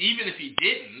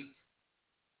didn't,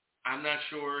 I'm not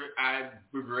sure I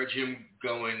begrudge him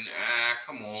going,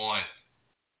 come on.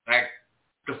 Like,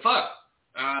 the fuck?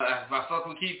 If I fuck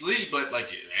with Keith Lee, but, like,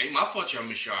 it ain't my fault y'all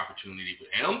missed your opportunity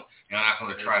with him. And I'm not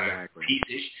going to try to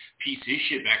piece his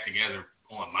shit back together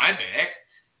on my back.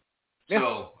 Yeah.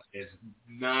 So, as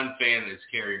non-fan as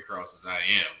Karrion Kross as I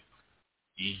am,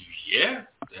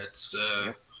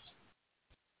 that's...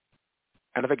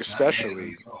 And I think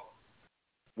especially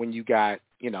when you got,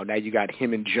 now you got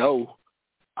him and Joe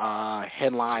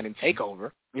headline and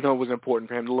takeover, it was important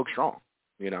for him to look strong,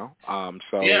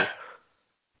 so... Yeah.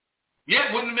 Yeah,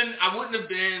 I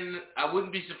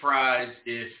wouldn't be surprised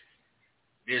if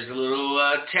there's a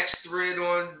little text thread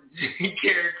on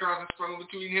Karrion Kross's phone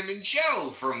between him and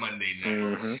Joe for Monday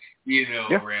night,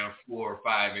 around 4 or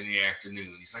 5 in the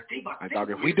afternoon. He's like,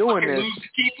 if we doing this, lose to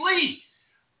Keith Lee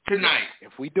tonight.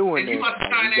 If we doing this, and you about to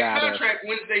sign that contract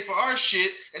Wednesday for our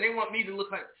shit, and they want me to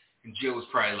look like... And Joe was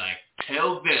probably like,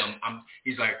 tell them.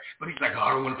 He's like, oh, I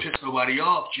don't want to piss nobody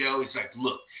off, Joe. He's like,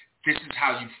 look, this is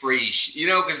how you phrase,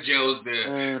 because Joe's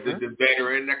the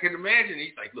veteran. I can imagine.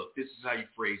 He's like, look, this is how you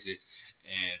phrase it,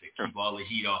 and they keep all the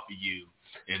heat off of you,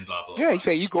 and blah, blah, blah. Yeah, he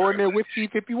said you go in there with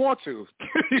Keith if you want to.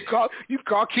 you call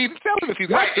Keith and tell him if you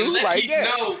got to. Right,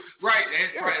 no, right.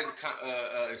 That's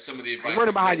probably some of the advice. I'm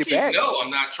running behind your back. No, I'm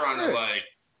not trying to,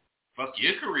 fuck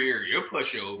your career, your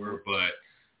pushover, but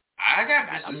I got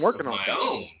business I'm working of on my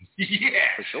own.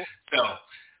 Yeah. For sure. So,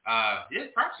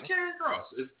 Props to Karrion Kross.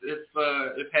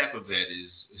 If half of that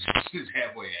is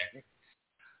halfway accurate.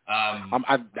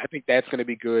 I think that's going to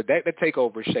be good. That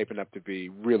takeover is shaping up to be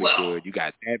really good. You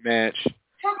got that match.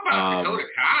 Talk about Dakota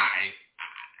Kai.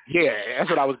 Yeah, that's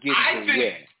what I was getting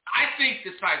to. I think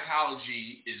the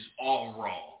psychology is all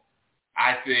wrong.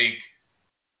 I think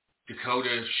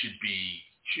Dakota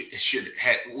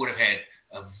would have had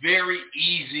a very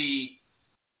easy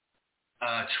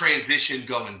transition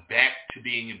going back to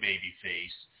being a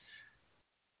babyface.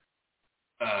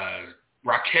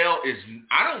 Raquel is,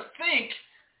 I don't think,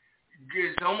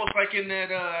 it's almost like in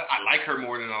that, I like her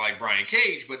more than I like Brian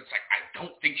Cage, but it's like, I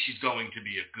don't think she's going to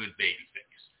be a good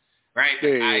babyface, right?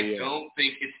 I don't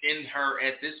think it's in her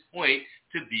at this point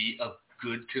to be a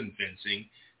good, convincing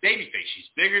babyface. She's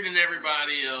bigger than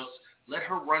everybody else. Let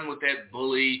her run with that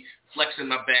bully, flexing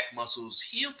my back muscles,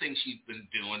 heel thing she's been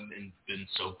doing and been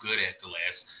so good at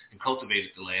and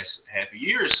cultivated the last half a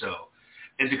year or so.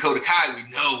 And Dakota Kai, we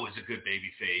know, is a good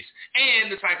babyface.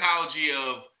 And the psychology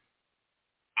of,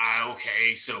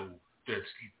 so this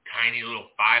tiny little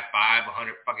 5'5",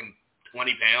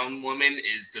 120-pound woman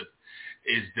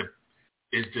is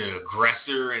the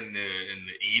aggressor and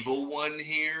the evil one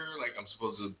here. Like, I'm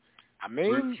supposed to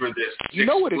root for this. You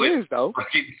know what it is, though.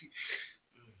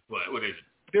 What is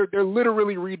it? They're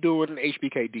literally redoing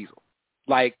HBK Diesel.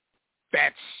 Like,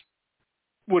 that's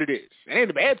what it is. It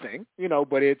ain't a bad thing,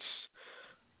 but it's,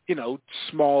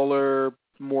 smaller,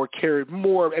 more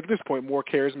at this point, more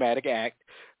charismatic act,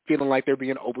 feeling like they're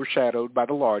being overshadowed by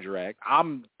the larger act.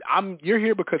 You're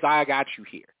here because I got you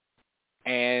here,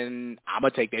 and I'm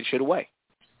gonna take that shit away.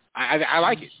 I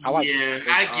like it. I like it. Yeah,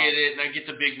 I get it, and I get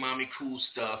the big mommy cool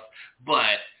stuff,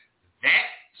 but that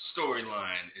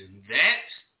storyline and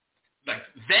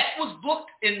that was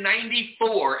booked in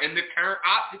 '94, and the current,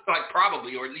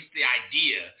 probably, or at least the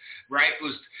idea, right,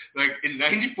 was like in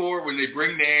 '94 when they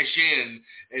bring Nash in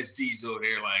as Diesel,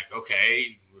 they're like,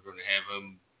 okay, we're going to have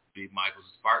him be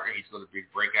Michaels' partner. He's going to be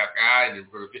the breakout guy, and then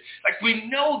we're going to be like, we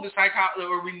know the psychology,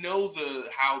 or we know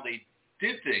how they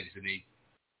did things, and they,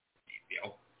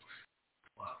 well,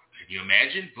 can you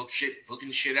imagine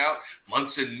booking shit out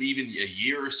months and even a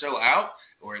year or so out,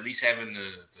 or at least having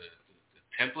the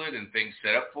template and things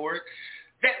set up for it?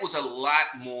 That was a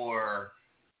lot more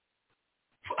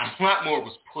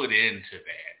was put into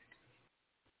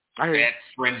that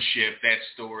friendship, that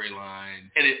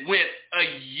storyline, and it went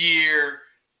a year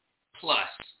plus.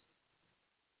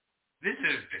 This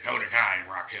is Dakota Kai and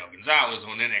Raquel Gonzalez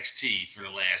on NXT for the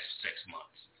last 6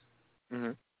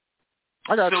 months.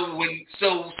 I got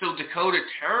So Dakota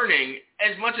turning,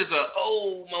 as much as a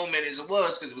moment as it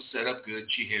was, because it was set up good,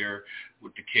 she hit her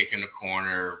with the kick in the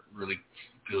corner, really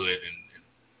good, and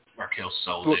Raquel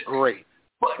sold it. Great.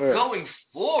 But going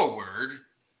forward,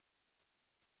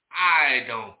 I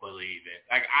don't believe it.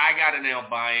 Like, I got to now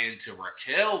buy into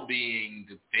Raquel being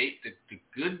the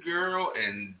good girl,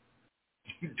 and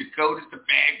Dakota's the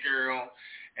bad girl,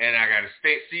 and I got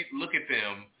to look at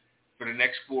them for the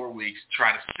next 4 weeks,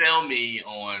 try to sell me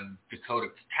on Dakota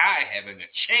Kai having a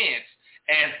chance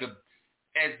as the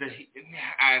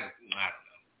I don't know.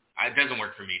 It doesn't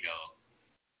work for me, dog.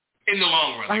 In the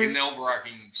long run, like in the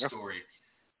overarching story,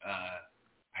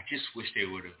 I just wish they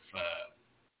would have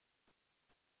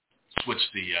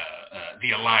switched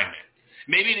the alignment.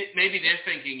 Maybe their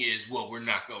thinking is, well, we're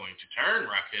not going to turn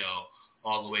Raquel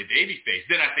all the way babyface.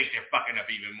 Then I think they're fucking up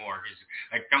even more.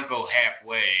 Like, don't go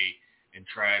halfway and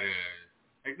try to,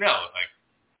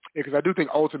 because I do think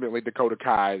ultimately Dakota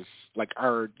Kai's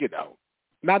earned,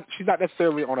 she's not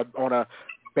necessarily on a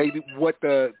baby what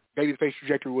the babyface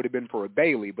trajectory would have been for a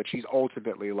Bayley, but she's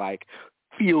ultimately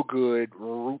feel good,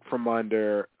 root from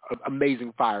under,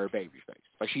 amazing fire babyface.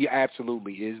 Like, she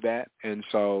absolutely is that, and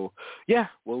so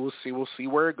we'll see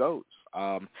where it goes.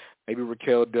 Maybe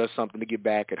Raquel does something to get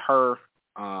back at her.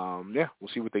 We'll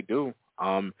see what they do.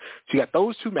 So you got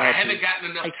those two matches. I haven't gotten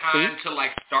enough time to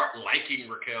start liking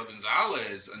Raquel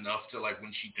Gonzalez enough to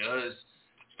when she does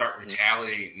start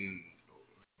retaliating.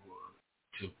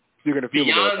 You're gonna feel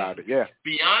good about it, yeah.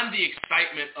 Beyond the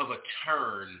excitement of a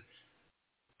turn,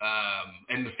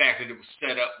 and the fact that it was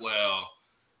set up well,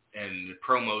 and the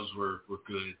promos were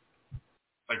good.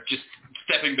 Just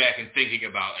stepping back and thinking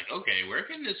about okay, where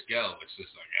can this go? It's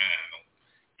just I don't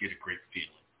get a great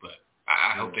feeling, but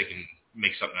I hope they can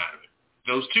make something out of it.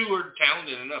 Those two are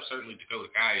talented enough. Certainly Dakota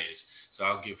Kai is. So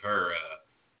I'll give her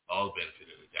all the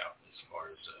benefit of the doubt as far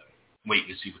as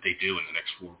waiting to see what they do in the next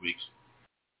 4 weeks.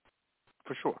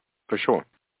 For sure.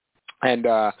 And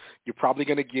you're probably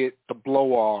going to get the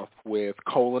blow-off with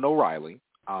Cole and O'Reilly.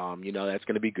 That's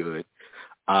going to be good.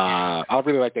 I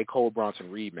really like that Cole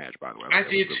Bronson Reed match, by the way. I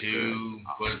did really too,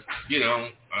 but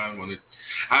I wanted.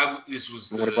 This was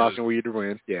you wanted Bronson Reed to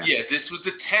win. Yeah. Yeah, this was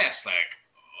the test. Like,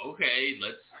 okay,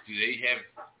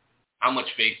 how much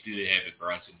faith do they have in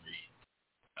Bronson Reed?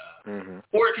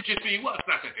 Or it could just be, well, it's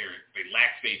not that they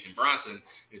lack faith in Bronson.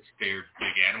 It's they're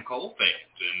big Adam Cole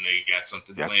fans, and they got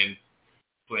something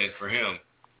planned for him.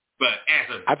 But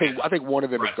I think one of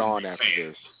them is gone after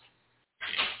this.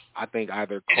 I think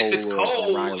either Cole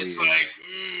or Riley. It's like,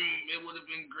 it would have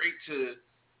been great to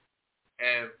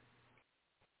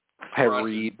have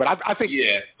Reed, but I think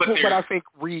but I think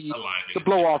Reed, the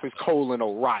blow off is Cole and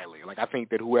O'Reilly. Like I think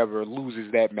that whoever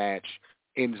loses that match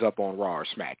ends up on Raw or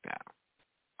SmackDown.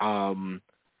 And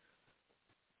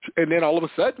then all of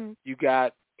a sudden you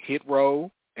got Hit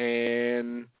Row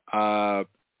and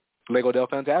Legado del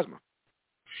Fantasma.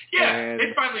 Yeah,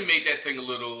 they finally made that thing a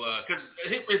little because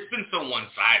it's been so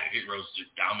one-sided. Hit Row's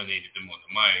just dominated them on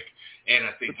the mic, and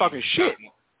I think got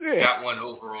one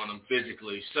over on them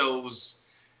physically. So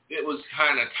it was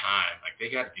kind of time. Like they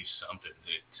got to do something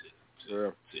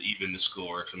to even the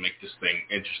score to make this thing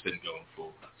interesting going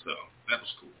forward. So that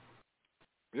was cool.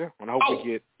 Yeah, and I hope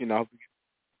we get Yeah,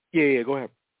 go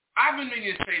ahead. I've been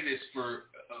meaning to say this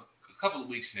for a couple of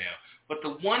weeks now. But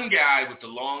the one guy with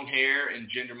the long hair in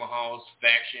Jinder Mahal's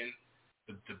faction,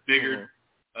 the bigger,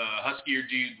 huskier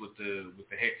dude with the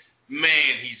hair,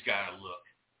 man, he's got a look.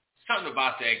 Something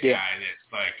about that guy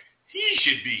that's like he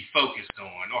should be focused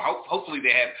on. Or hopefully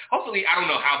I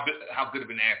don't know how good of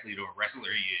an athlete or a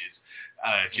wrestler he is.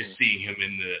 Just seeing him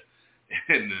in the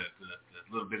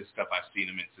little bit of stuff I've seen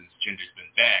him in since Jinder's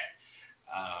been back,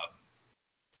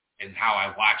 and how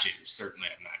I watch it.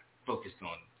 Certainly, I'm not focused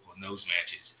on those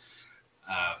matches.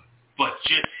 But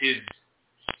just his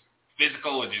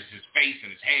physical and just his face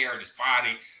and his hair and his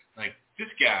body, like this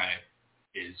guy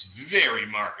is very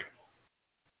marketable.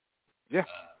 Yeah.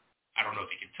 I don't know if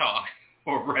he can talk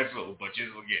or wrestle, but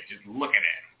just looking at him,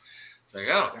 it's like,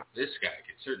 this guy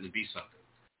could certainly be something.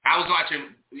 I was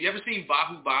watching. You ever seen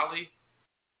Bahubali?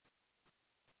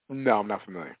 No, I'm not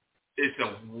familiar. It's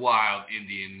a wild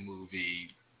Indian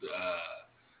movie,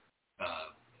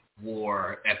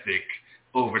 war epic.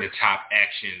 Over-the-top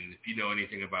action, if you know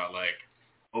anything about, like,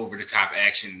 over-the-top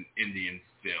action Indian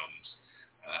films.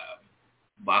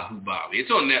 Bahubali.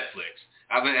 It's on Netflix.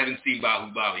 I haven't seen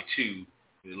Bahubali 2,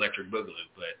 The Electric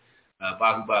Boogaloo, but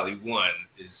Bahubali 1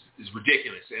 is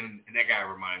ridiculous, and that guy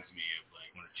reminds me of,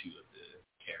 like, one or two of the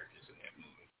characters in that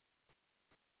movie.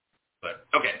 But,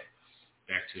 okay,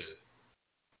 back to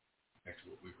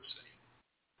what we were saying.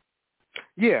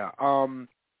 Yeah,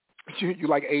 you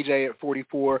like AJ at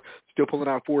 44, still pulling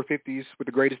out 450s with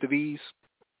the greatest of ease?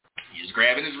 He was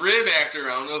grabbing his rib after.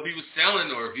 I don't know if he was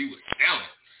selling or if he was selling.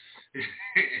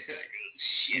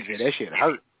 Shit, yeah, that shit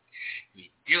hurt. He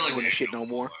doing that shit no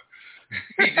more.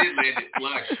 He did land it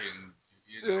flush.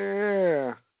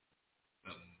 And,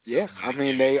 yeah, I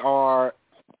mean, they are,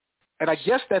 and I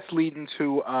guess that's leading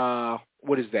to,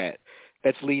 what is that?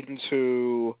 That's leading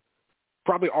to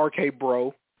probably RK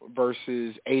Bro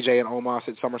versus AJ and Omos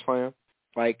at SummerSlam.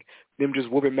 Like, them just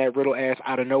whooping Matt Riddle ass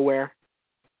out of nowhere.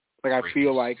 Like, I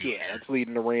feel like, that's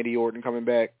leading to Randy Orton coming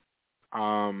back.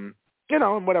 And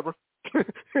whatever.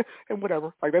 and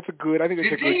whatever. Like, that's I think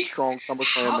it's a good, strong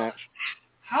SummerSlam match.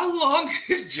 How long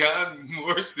has John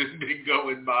Morrison been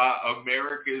going by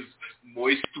America's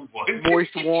Moist Wanted?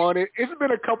 Moist Wanted. It's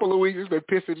been a couple of weeks. It's been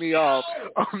pissing me off.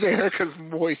 America's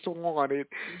Moist Wanted.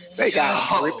 They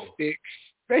got lipsticks.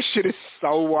 That shit is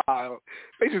so wild.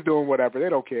 They just doing whatever. They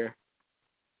don't care.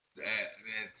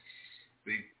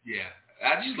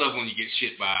 I just love when you get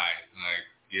shit by,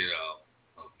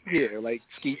 Yeah, like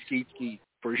skeet,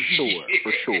 for sure,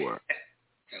 for sure.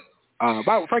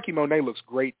 Frankie Monet looks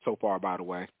great so far, by the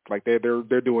way. Like they're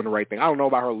doing the right thing. I don't know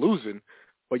about her losing,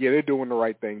 but yeah, they're doing the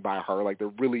right thing by her. Like they're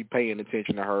really paying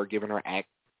attention to her, giving her act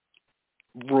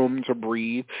room to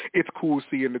breathe. It's cool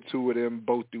seeing the two of them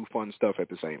both do fun stuff at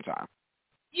the same time.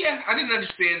 Yeah, I didn't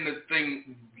understand the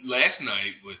thing last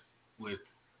night with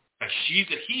she's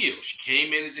a heel. She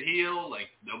came in as a heel. Like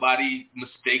nobody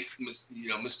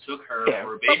mistook her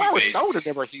for a babyface. Robert Stone is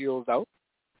never heels though.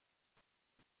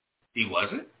 He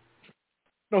wasn't?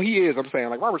 No, he is. I'm saying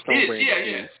like Robert Stone.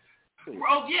 Yeah.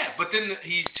 Well, yeah, but then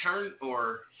he turned,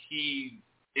 or he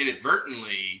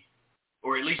inadvertently,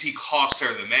 or at least he cost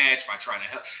her the match by trying to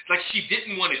help. Like she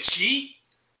didn't want to cheat.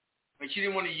 Like she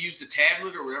didn't want to use the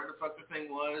tablet or whatever the fuck the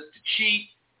thing was to cheat,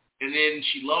 and then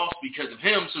she lost because of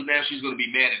him. So now she's going to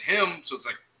be mad at him. So it's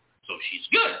like, so she's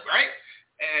good, right?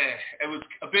 It was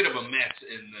a bit of a mess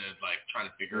in the trying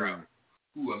to figure out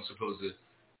who I'm supposed to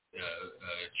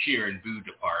cheer and boo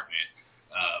department.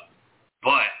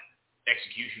 but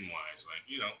execution-wise, like,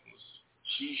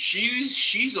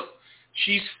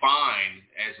 she's fine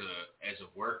as a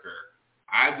worker.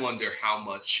 I wonder how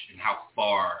much and how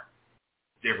far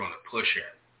they're going to push her.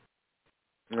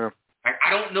 Yeah. I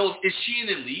don't know. Is she an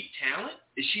elite talent?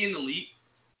 Is she an elite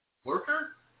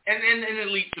worker? And an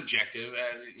elite subjective,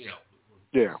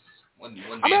 Yeah. One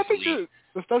I mean, I think elite.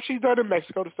 the stuff she's done in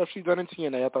Mexico, the stuff she's done in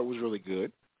TNA, I thought was really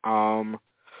good.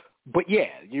 But yeah,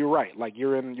 you're right. Like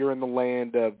you're in the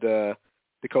land of the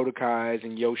Dakota Kais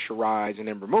and Io Shirais and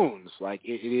Ember Moons. Like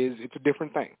it's a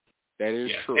different thing. That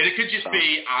is true. And it could just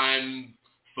be I'm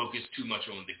focused too much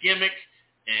on the gimmick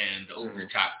and the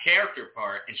over-the-top character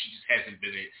part, and she just hasn't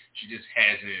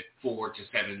 4 to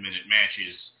 7 minute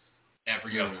matches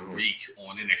every other week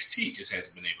on NXT. Just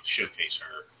hasn't been able to showcase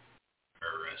her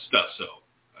stuff. So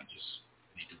I just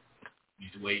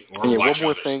need to wait or watch one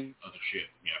more other shit.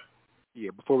 Yeah.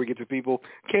 Yeah, before we get to people,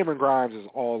 Cameron Grimes is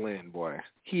all in, boy.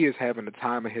 He is having the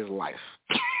time of his life.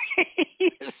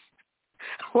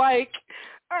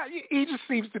 He just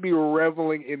seems to be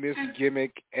reveling in this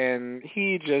gimmick, and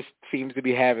he just seems to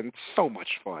be having so much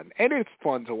fun. And it's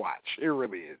fun to watch. It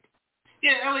really is.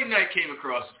 Yeah, LA Knight came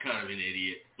across as kind of an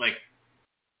idiot. Like,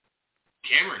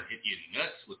 Cameron hit you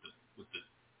nuts with the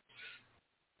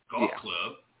golf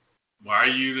club. Why are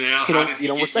you now? How did he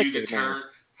get you to turn?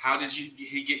 How did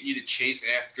he get you to chase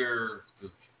after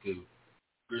the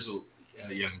grizzled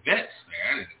young vets?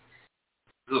 Man, I'm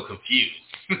a little confused.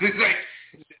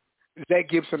 Zach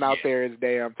Gibson out there is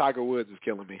damn. Tiger Woods is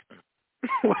killing me.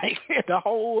 Like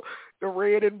the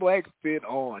red and black fit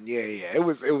on. Yeah. It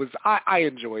was. I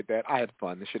enjoyed that. I had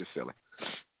fun. This shit is silly.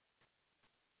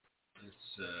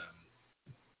 Let's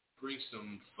bring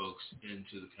some folks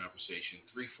into the conversation.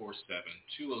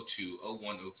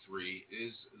 347-202-0103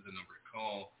 is the number to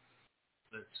call.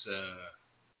 Let's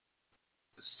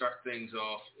start things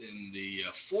off in the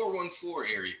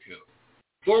 414 area code.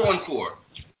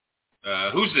 414.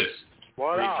 Who's this?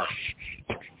 What up?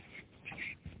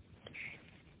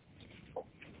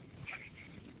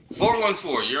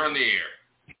 414, you're on the air.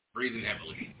 Breathing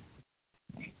heavily.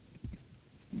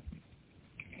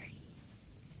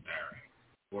 All right.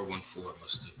 414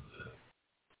 must have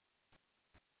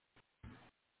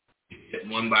hit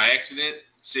one by accident.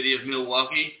 City of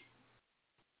Milwaukee.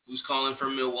 Who's calling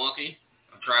from Milwaukee?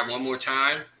 I'll try one more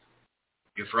time.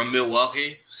 You're from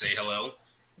Milwaukee. Say hello.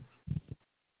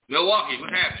 Milwaukee,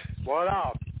 what happened? What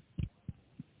up?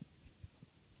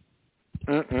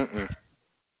 All right.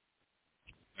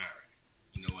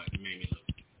 You know what? You made me look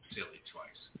silly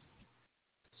twice.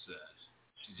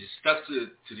 She just stuck to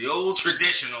the old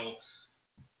traditional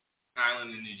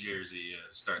Kylan in New Jersey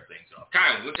start things off.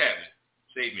 Kylan, what's happening?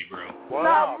 Save me, bro. What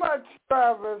Not up? much,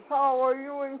 Travis. How are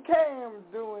you and Cam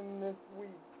doing this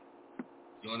week?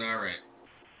 Doing all right.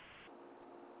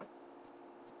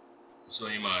 What's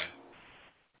on your mind?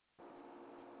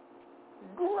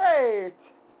 Great.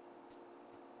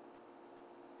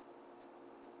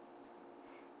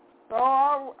 So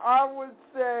I would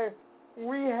say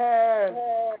we had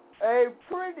a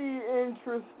pretty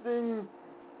interesting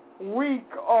week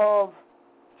of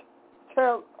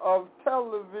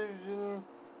television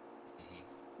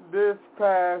this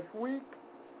past week.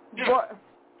 Yeah.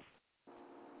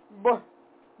 But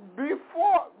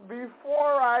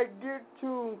before I get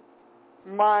to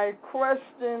my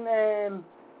question and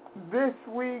this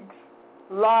week's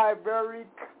library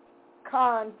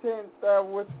content that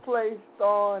was placed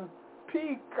on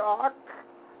Peacock,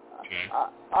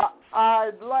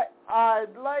 I'd like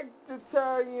to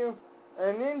tell you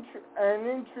an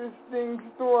interesting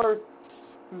story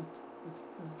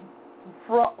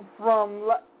from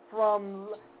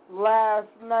last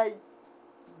night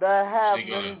that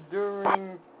happened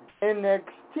during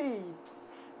NXT.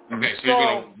 Okay, so you're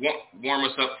going to warm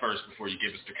us up first before you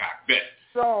give us the cock. Bet.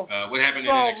 So, what happened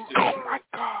in NXT? Oh, my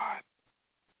God.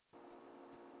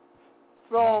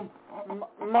 So,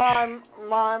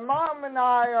 my mom and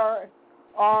I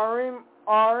are in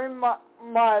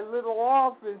my little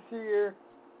office here,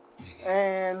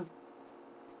 and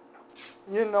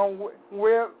you know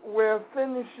we're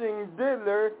finishing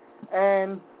dinner,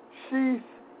 and she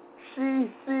sees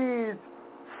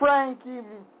Frankie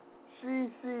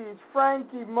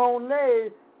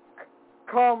Monet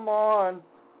come on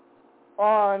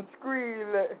screen,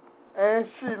 and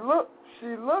she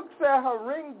looks at her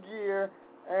ring gear,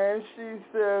 and she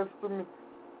says to me,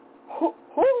 "Who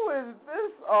is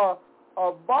this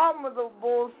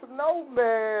abominable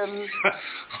snowman?"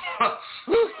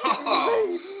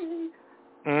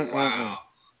 Wow.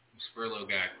 Spurlow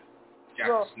got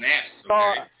the snaps,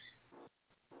 okay?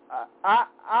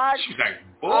 I She's like,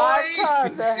 boy! I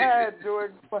kind of had to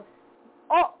explain.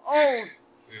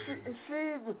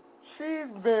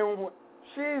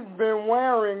 she's been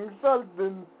wearing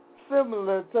something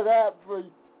similar to that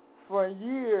for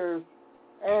years,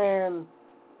 and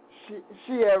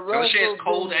she had wrestled. So she has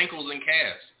cold ankles and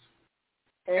calves.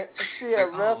 And she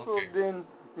had wrestled in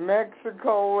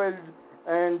Mexico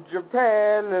and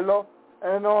Japan and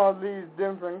all these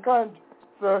different countries.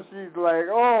 So she's like,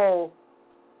 oh,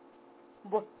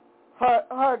 but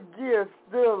her gear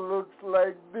still looks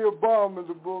like the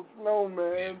Abominable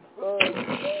Snowman. So.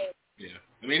 Yeah,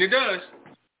 I mean it does,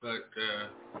 but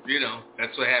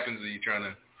that's what happens when you're trying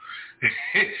to,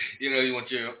 you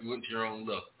want your own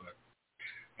look. But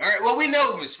all right, well we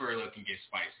know Miss Furlow can get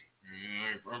spicy.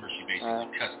 Remember, she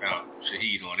basically cussed out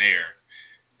Shahid on air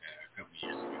a couple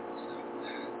years ago. So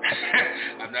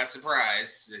I'm not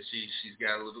surprised that she's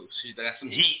got some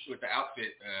heat with the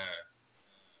outfit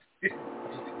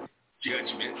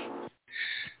judgment.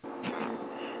 All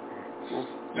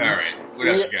right, what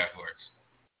else you got for us?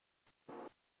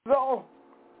 So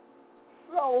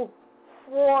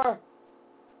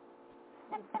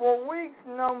for week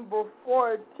number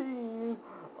 14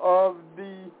 of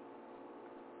the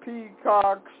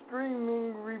Peacock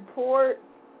streaming report,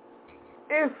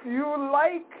 if you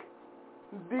like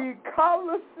the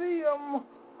Coliseum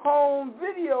home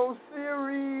video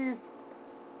series,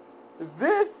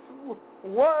 this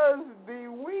was the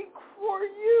week for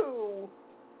you.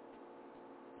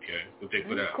 Okay, what they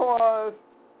put out? Because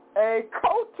a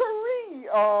coterie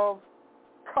of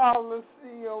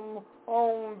Coliseum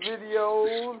home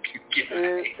videos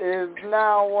is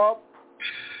now up.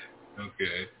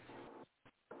 Okay.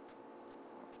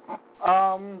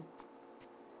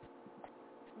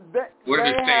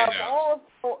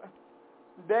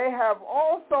 They have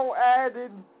also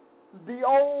added the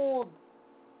old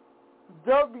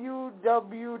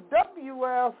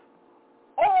WWF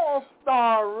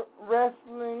All-Star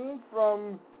Wrestling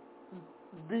from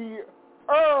the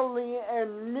early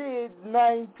and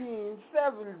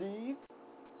mid-1970s.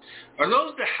 Are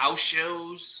those the house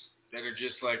shows that are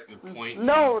just like the point?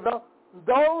 No,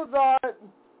 those are...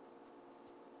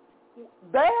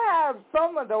 They have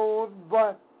some of those,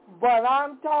 but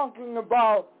I'm talking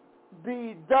about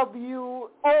the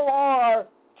WOR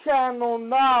Channel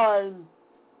 9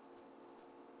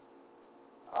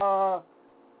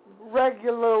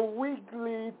 regular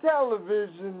weekly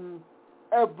television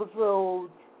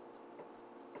episodes.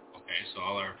 Okay, so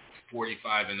all our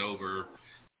 45 and over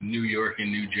New York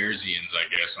and New Jerseyans, I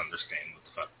guess, understand what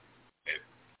the fuck that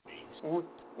means.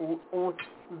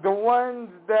 The ones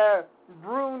that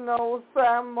Bruno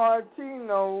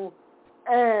Sammartino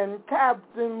and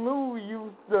Captain Lou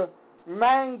used to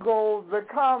mangle the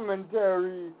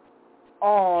commentary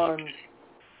on. Okay.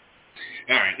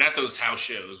 All right, not those house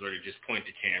shows where they just point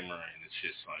the camera and it's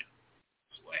just like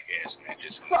whack ass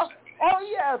matches.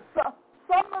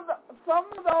 Some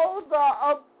of those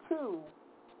are up too.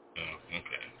 Oh,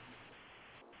 okay.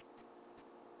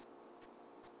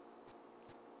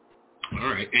 All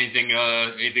right.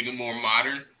 Anything more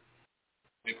modern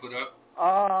they put up?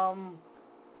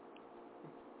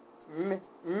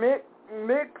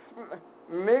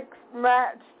 Mixed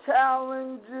match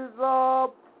challenge is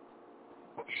up.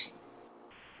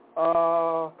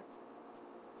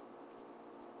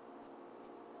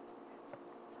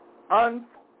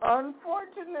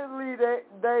 Unfortunately,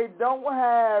 they don't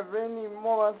have any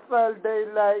more Saturday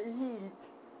Night Heat.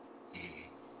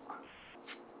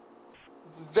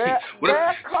 They're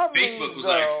coming, Facebook was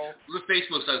though.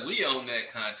 Facebook's like, we own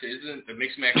that content. Isn't the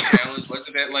Mixed Match Challenge,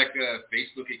 wasn't that like a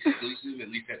Facebook exclusive, at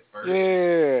least at first?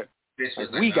 Yeah.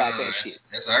 Facebook's we got that shit.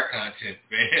 That's our content,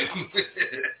 man.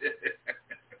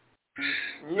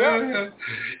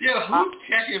 Who's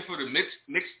checking for the Mixed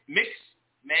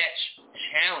Match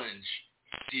Challenge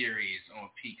series on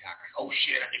Peacock? Like, oh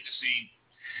shit, I get to see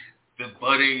the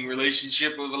budding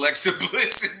relationship of Alexa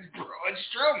Bliss and Braun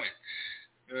Strowman.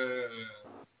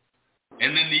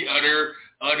 And then the utter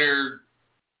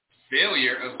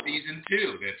failure of season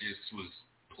 2 that just was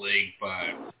plagued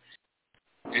by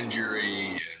injury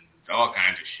and all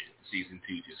kinds of shit. Season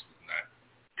 2 just was not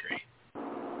great.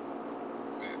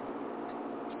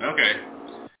 Okay.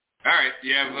 All right. Do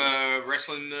you have a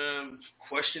wrestling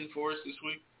question for us this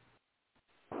week?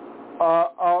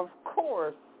 Of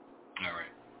course. All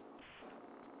right.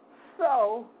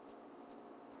 So,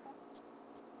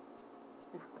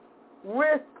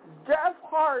 with Jeff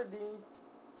Hardy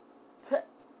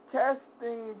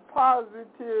testing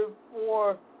positive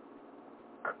for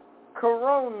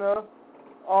corona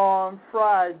on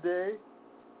Friday,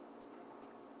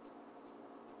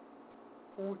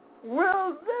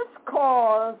 will this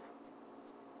cause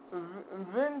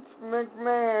Vince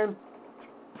McMahon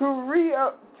to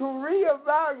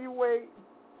reevaluate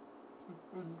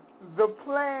the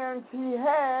plans he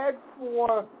had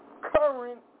for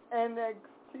current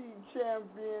NXT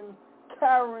champion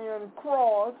Karrion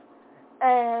Kross,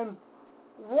 and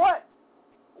what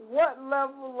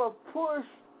level of push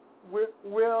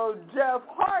will Jeff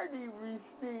Hardy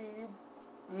receive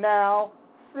now,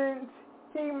 since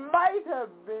he might have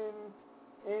been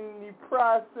in the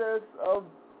process of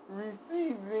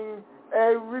receiving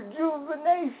a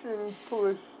rejuvenation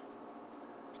push?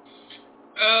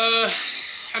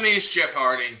 I mean, it's Jeff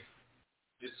Hardy.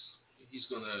 He's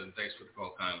gonna. Thanks for the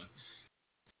call, Kylan.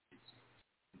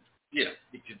 Yeah,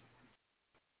 he could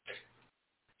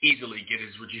easily get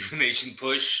his rejuvenation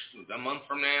push a month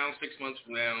from now, 6 months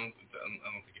from now. I don't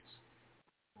think it's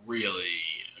really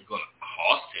going to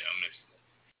cost him.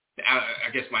 I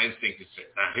guess my instinct is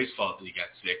it's not his fault that he got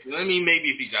sick. I mean, maybe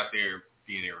if he's out there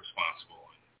being irresponsible,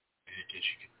 I guess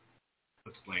you could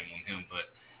put the blame on him.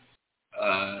 But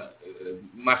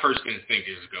my first instinct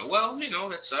is to go, well,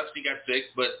 that sucks. He got sick,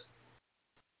 but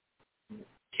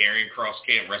Karrion Kross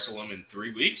can't wrestle him in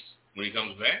 3 weeks when he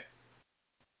comes back.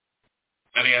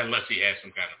 I mean, unless he has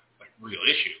some kind of real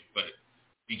issue, but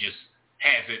he just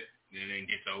has it and then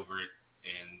gets over it,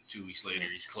 and 2 weeks later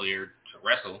he's cleared to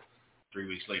wrestle. 3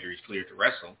 weeks later he's cleared to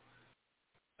wrestle.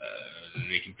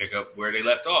 And they can pick up where they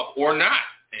left off, or not,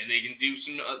 and they can do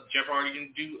some. Jeff Hardy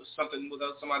can do something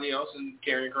without somebody else, and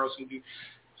Karrion Kross can do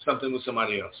something with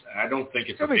somebody else. I don't think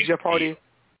it's. I think Jeff Hardy.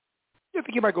 I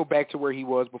think he might go back to where he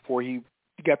was before he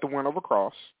got the win over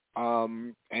Kross.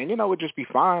 And, it'd just be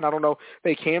fine. I don't know.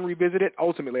 They can revisit it.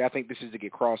 Ultimately, I think this is to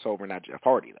get crossover, not Jeff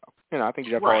Hardy, though. I think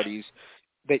Jeff Hardy's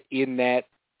in that,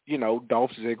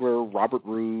 Dolph Ziggler, Robert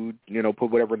Roode,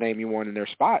 put whatever name you want in their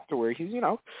spot to where he's,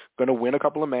 going to win a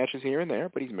couple of matches here and there,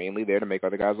 but he's mainly there to make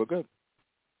other guys look good.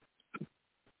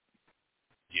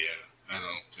 Yeah,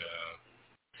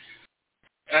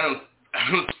 I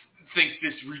don't think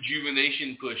this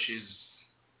rejuvenation push is,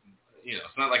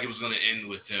 it's not like it was going to end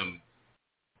with him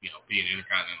being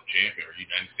Intercontinental Champion or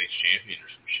United States Champion or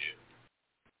some shit.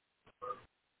 Or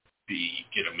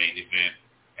get a main event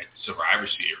at Survivor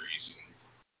Series in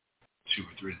 2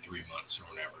 or 3 months or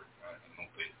whatever. I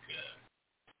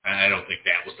don't think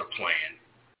that was the plan.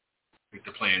 I think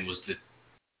the plan was that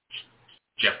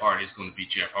Jeff Hardy is going to be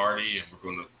Jeff Hardy, and we're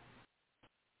going to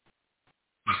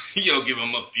give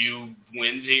him a few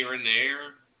wins here and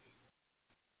there.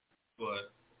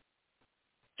 But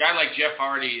a guy like Jeff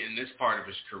Hardy in this part of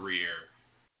his career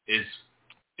is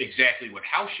exactly what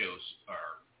house shows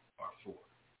are for.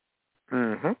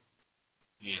 Mm-hmm.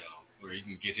 Where he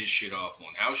can get his shit off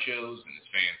on house shows and his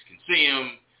fans can see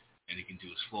him and he can do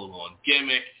his full-on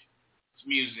gimmick, his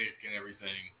music and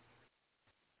everything.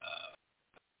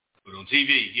 But on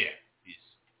TV, yeah, he's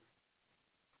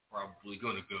probably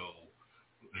going to go,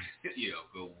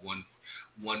 go one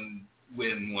win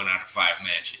 1 out of 5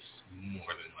 matches,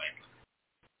 more than likely.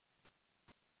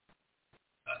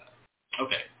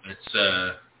 Okay, let's,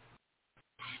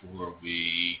 before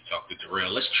we talk to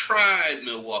Darrell, let's try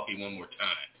Milwaukee one more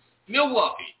time.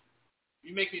 Milwaukee,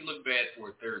 you make me look bad for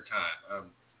a third time.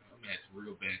 I'm had some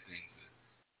real bad things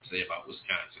to say about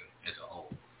Wisconsin as a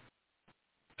whole.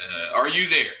 Are you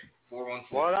there?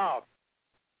 414. What up?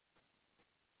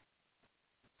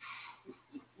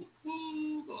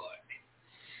 Ooh, boy.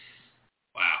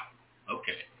 Wow.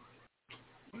 Okay.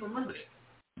 I'm going to remember that.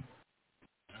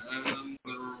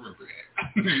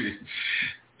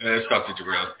 Let's talk to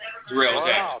Darrell. Darrell,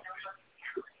 what's that?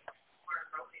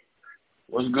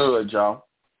 What's good, y'all?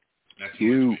 That's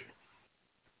you.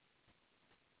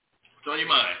 What's on your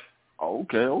mind?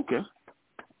 Okay.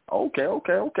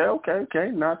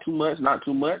 Not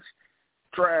too much.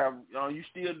 Trav, you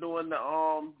still doing the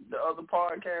other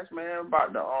podcast, man,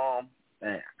 about the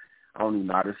man, I don't even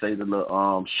know how to say the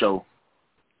little show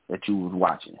that you was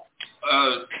watching.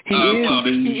 He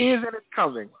is, and it's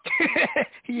coming.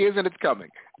 He is, and it's coming.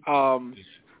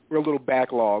 We're a little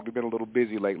backlogged. We've been a little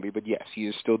busy lately, but yes, he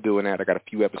is still doing that. I got a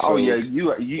few episodes. Oh yeah,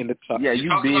 you busy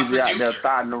out there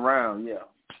thotting around, yeah.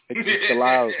 It's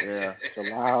allowed, yeah. It's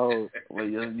allowed.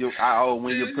 When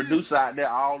your producer out there,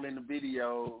 all in the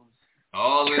videos.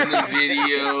 All in the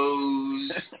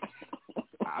videos.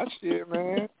 I shit,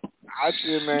 man.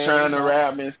 Trying to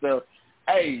rap and stuff.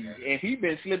 Hey, and he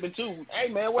been slipping too. Hey,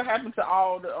 man, what happened to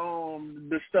all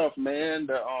the stuff, man?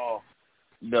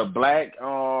 The black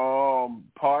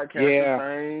podcast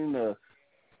thing.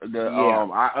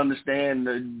 I understand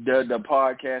the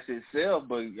podcast itself,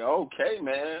 but okay,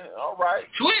 man. All right.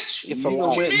 Twitch. You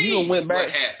done went back.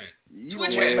 What happened? You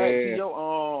went back to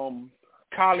your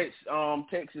college,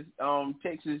 Texas,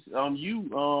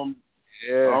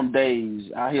 Yeah. Some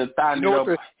days out here thotting it up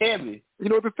heavy. You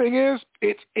know what the thing is?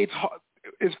 It's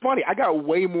funny. I got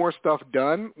way more stuff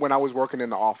done when I was working in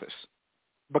the office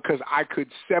because I could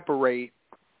separate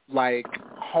like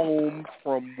home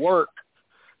from work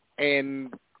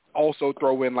and also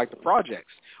throw in like the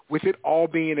projects. With it all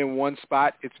being in one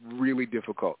spot, it's really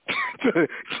difficult to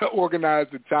organize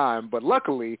the time. But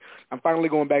luckily, I'm finally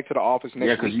going back to the office next week.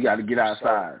 Yeah, because you got to get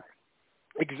outside.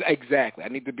 Exactly. I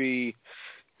need to be.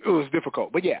 It was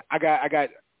difficult, but yeah, I got.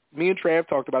 Me and Trav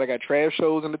talked about it. I got Trav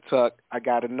shows in the tuck. I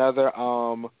got another.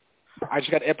 I just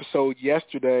got an episode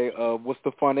yesterday of What's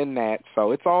the Fun in That.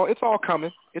 So it's all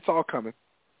coming. It's all coming.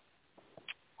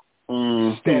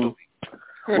 Mm-hmm. Steadily.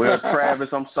 Well, Travis,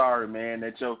 I'm sorry, man,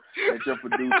 that your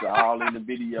producer all in the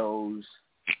videos.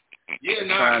 Yeah,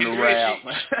 no, Kendria,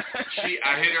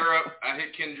 I hit her up. I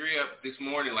hit Kendria up this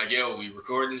morning, like, yo, we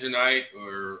recording tonight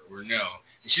or no?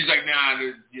 And she's like, nah,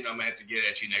 I'm gonna have to get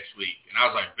at you next week. And I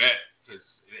was like, bet, because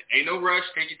ain't no rush.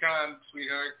 Take your time,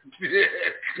 sweetheart.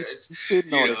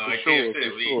 Sitting on it for sure.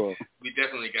 We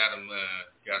definitely got him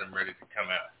ready to come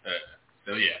out.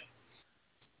 So yeah.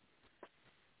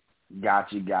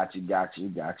 Got you.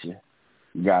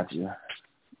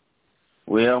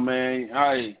 Well, man, all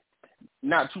right.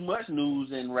 Not too much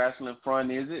news in wrestling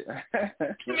front, is it? I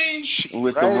mean,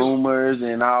 with the rumors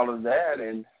and all of that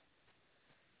and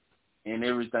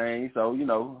everything. So, it's a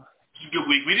good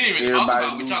week. We didn't even talk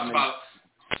about. We talked about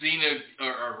Cena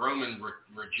or Roman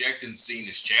rejecting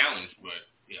Cena's challenge, but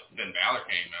Finn Balor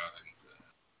came out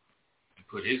and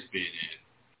put his bid in.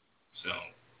 So,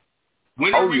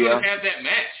 when are we going to have that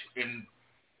match? In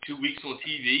 2 weeks on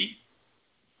TV?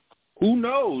 Who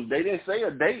knows? They didn't say a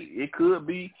date. It could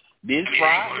be this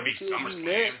Friday. It could be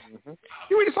SummerSlam. Mm-hmm.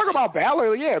 You want to talk about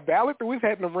Balor? Yeah, Balor threw his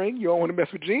hat in the ring. You don't want to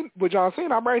mess with John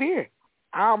Cena? I'm right here.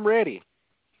 I'm ready.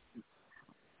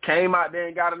 Came out there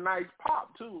and got a nice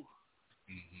pop too.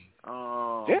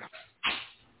 Mm-hmm. Yeah.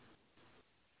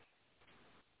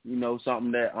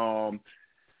 Something that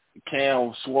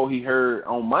Cam swore he heard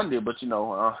on Monday, but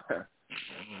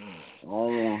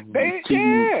on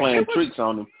TV playing tricks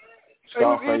on him. They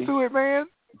was into it, man.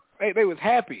 They was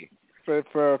happy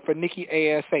for Nikki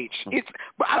ASH.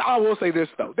 But I will say this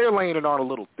though, they're laying it on a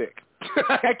little thick.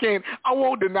 I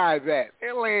won't deny that.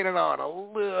 They're laying it on a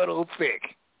little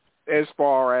thick as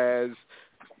far as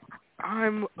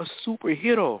I'm a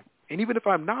superhero. And even if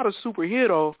I'm not a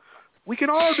superhero, we can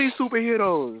all be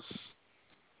superheroes.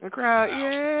 The crowd, yeah.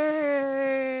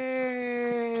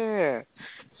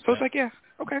 So it's like, yeah,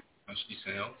 okay. She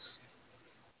sells.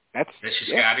 That's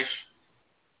Scottish.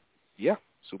 Yeah,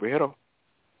 superhero.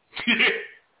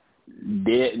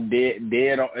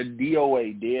 dead on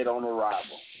DOA, dead on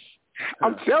arrival.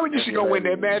 I'm telling you, she's gonna win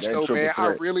that match, though, man.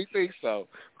 I really think so.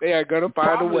 They are gonna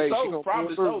find a way.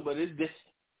 Probably so, but it's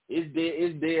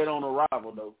dead on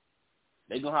arrival, though.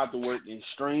 They're gonna have to work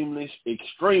extremely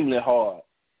hard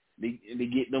to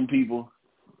get them people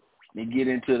to get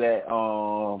into that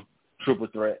triple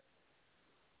threat.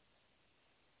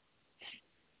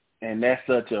 And that's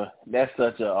such a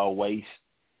waste,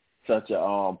 such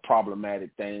a problematic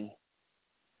thing.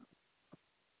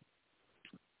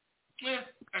 Yeah,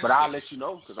 but I'll let you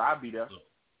know because I'll be there.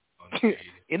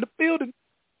 In the building.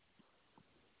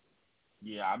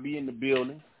 Yeah, I'll be in the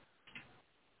building.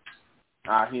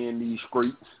 Out here in these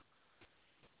streets.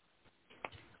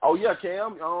 Oh yeah,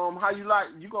 Cam. How you like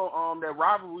that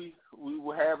rivalry we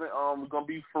were having? Gonna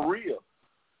be for real.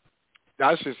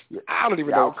 That's just, I don't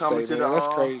even know what to say, man.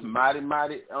 That's crazy.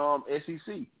 Mighty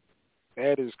SEC.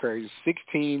 That is crazy.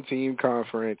 16-team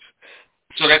conference.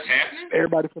 So that's happening?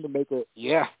 Everybody finna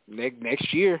make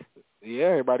next year. Yeah,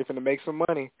 everybody finna make some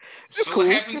money. It's so cool,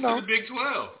 what happens to the Big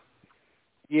 12?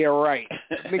 Yeah, right.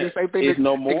 Nigga, same thing. It's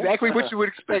no more. Exactly what you would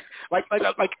expect. Like,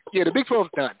 the Big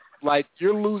 12's done. Like,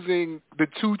 you're losing the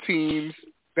two teams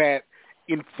that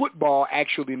in football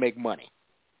actually make money.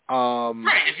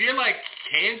 Right. If you're like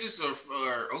Kansas or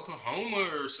Oklahoma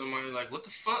or somebody, like, what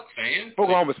the fuck, fam?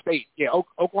 Oklahoma State. Yeah,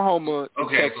 Oklahoma and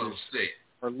Texas Oklahoma State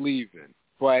are leaving.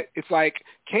 But it's like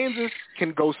Kansas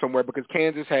can go somewhere because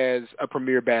Kansas has a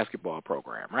premier basketball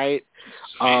program, right?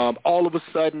 All of a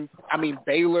sudden,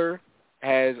 Baylor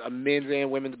has a men's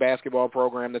and women's basketball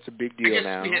program that's a big deal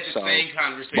now. I guess we had the same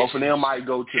conversation. Both of them might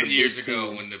go to 10 the years Big ago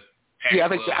 10. when the I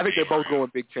think they're both going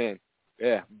Big 10.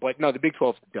 Yeah, but no, the Big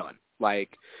 12's done.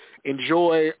 Like,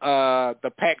 enjoy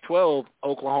the Pac-12,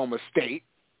 Oklahoma State.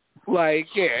 Like,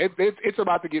 yeah, it's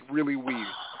about to get really weird.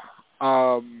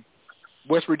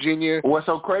 West Virginia. What's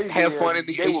so crazy have fun in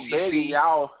the they ACC. were begging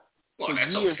y'all Well, for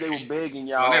years. okay. They were begging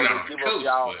y'all to give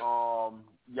up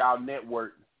y'all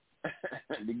network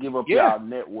to give up y'all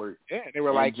network. Yeah, they were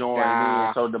and like, join nah.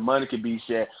 in so the money could be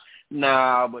shared.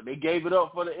 Nah, but they gave it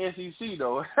up for the SEC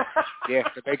though. Yeah,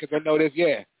 because they know this.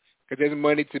 Yeah, because there's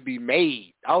money to be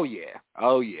made. Oh yeah.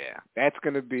 That's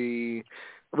gonna be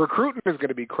recruiting is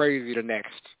gonna be crazy the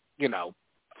next 4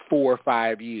 or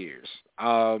 5 years.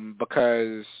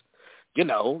 Because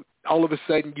all of a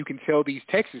sudden you can tell these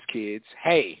Texas kids,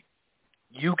 hey,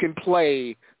 you can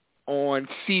play on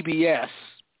CBS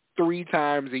 3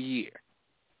 times a year.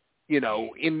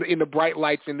 In the bright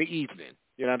lights in the evening.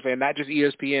 You know what I'm saying? Not just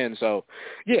ESPN. So,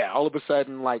 yeah, all of a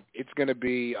sudden, like, it's going to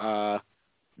be,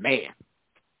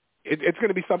 it's going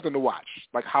to be something to watch,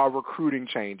 like how recruiting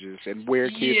changes and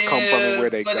where kids come from and where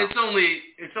they go. But it's only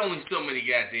so many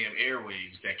goddamn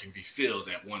airwaves that can be filled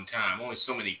at one time. Only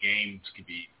so many games can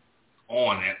be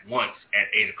on at once at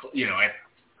 8 o'clock, at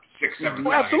 6, 7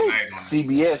 o'clock at night.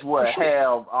 CBS will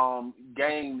have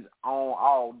games on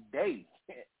all day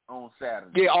on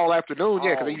Saturday. Yeah, all afternoon,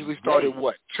 because they usually start at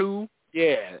 2?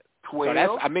 Yeah. 12.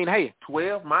 So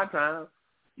 12 my time,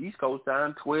 East Coast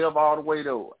time, 12 all the way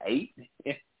to 8.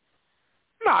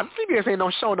 No, CBS ain't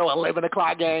showing no 11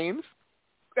 o'clock games.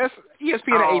 That's ESPN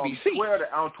and ABC. 12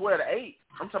 to 8.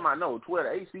 I'm talking about 12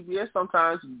 to 8. CBS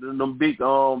sometimes them big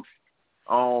Georgia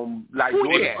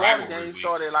Florida games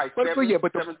start at like 7:30.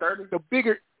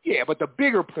 But the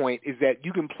bigger point is that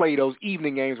you can play those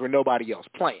evening games where nobody else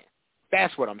playing.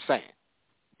 That's what I'm saying.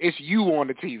 It's you on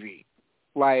the TV,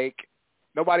 like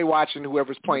nobody watching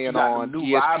whoever's playing on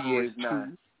ESPN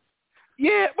 2.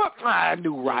 Yeah, but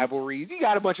new rivalries. You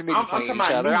got a bunch of niggas playing each other. I'm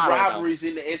talking about new rivalries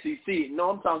in the SEC. No,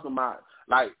 I'm talking about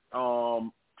like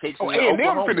Texas and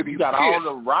Oklahoma. You got all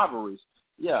the rivalries.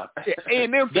 Yeah.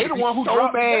 A&M they the one who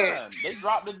dropped the dime. They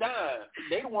dropped the dime.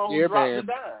 They the one who dropped the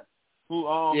dime.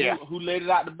 Who let it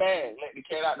out the bag, let the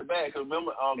cat out the bag. Because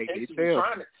remember, Texas was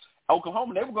trying to.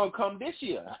 Oklahoma, they were going to come this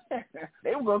year.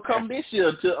 They were going to come this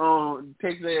year to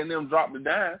Texas A&M drop the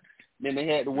dime. Then they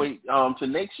had to wait till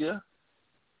next year.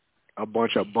 A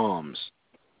bunch of bums.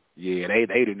 Yeah,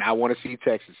 they do not want to see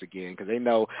Texas again because they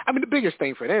know. I mean, the biggest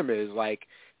thing for them is like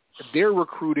their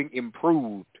recruiting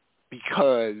improved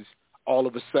because all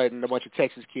of a sudden a bunch of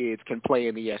Texas kids can play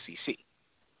in the SEC.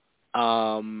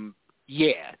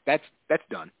 Yeah, that's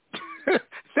done.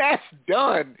 That's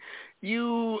done.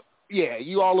 You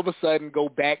all of a sudden go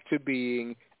back to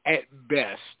being at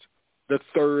best the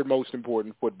third most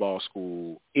important football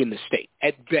school in the state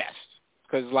at best.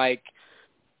 Because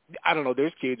I don't know,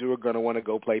 there's kids who are going to want to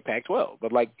go play Pac-12.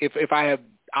 But, if I have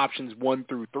options 1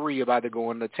 through 3 of either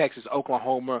going to Texas,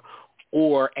 Oklahoma,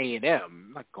 or A&M,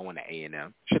 I'm not going to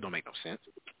A&M. Shit don't make no sense.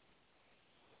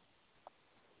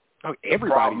 The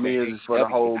problem is for the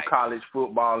whole college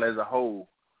football as a whole,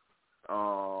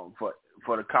 for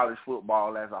the college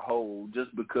football as a whole,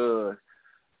 just because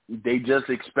they just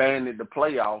expanded the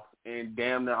playoff and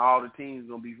damn near all the teams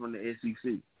going to be from the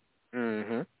SEC.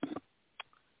 Mm-hmm.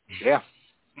 Yeah.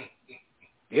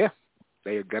 Yeah,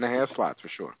 they're going to have slots for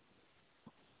sure.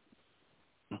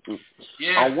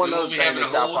 Yeah, we'll be having a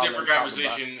whole different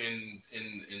conversation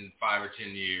in 5 or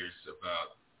 10 years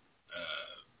about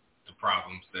the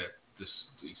problems that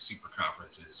these super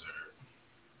conferences are.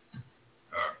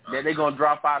 That they're going to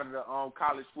drop out of the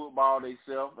college football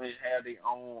themselves and have their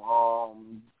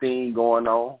own thing going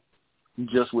on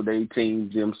just with their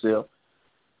teams themselves.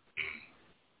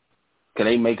 Can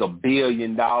they make $1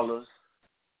 billion?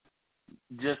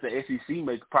 Just the SEC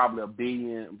makes probably $1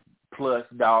 billion plus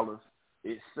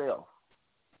itself.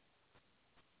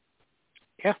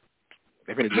 Yeah,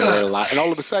 they're going to generate a lot, and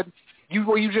all of a sudden,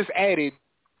 you just added,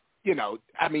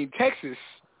 Texas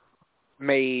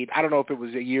made, I don't know if it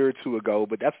was a year or 2 ago,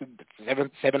 but that's a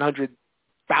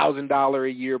 $700,000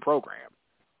 a year program.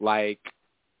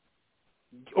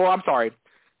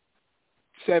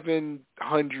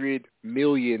 $700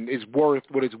 million is worth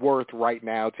what it's worth right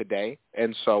now today,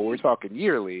 and so we're talking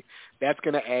yearly. That's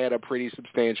going to add a pretty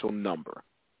substantial number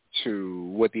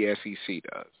to what the SEC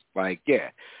does.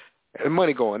 The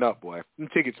money going up, boy. Them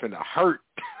tickets finna hurt.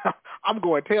 I'm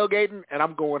going tailgating and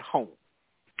I'm going home.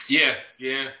 Yeah.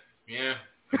 I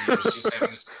was just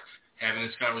having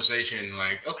this conversation.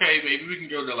 Okay, maybe we can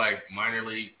go to minor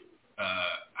league.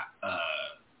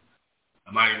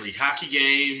 A minor league hockey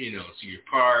game, Cedar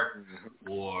Park,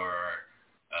 or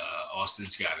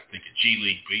Austin's got, I think, a G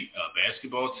League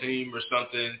basketball team or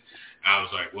something. I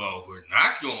was like, well, we're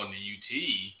not going to UT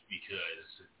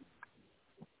because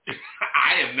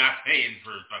I am not paying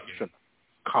for fucking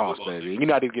cost, baby. You're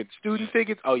not even getting student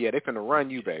tickets? Oh, yeah, they finna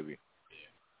run you, baby.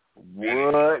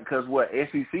 What? Because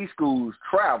SEC schools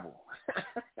travel.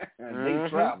 They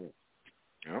travel.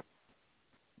 Yep.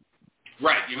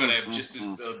 Right, you're gonna have just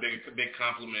a big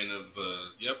compliment of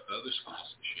the other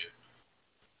schools and shit.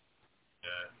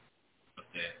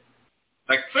 Yeah,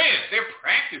 like fans, their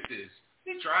practices,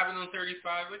 they driving on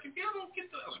 35. Like if y'all don't get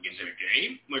to the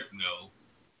game, like no,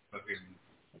 fucking,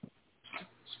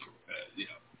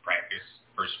 practice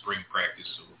or spring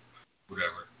practice or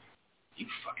whatever. You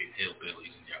fucking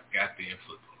hillbillies and y'all goddamn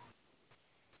football.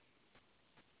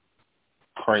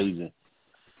 Crazy.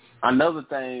 Another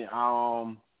thing,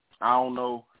 I don't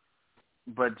know,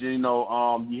 but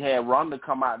you had Ronda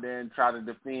come out there and try to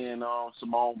defend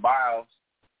Simone Biles,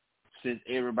 since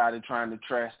everybody trying to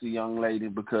trash the young lady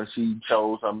because she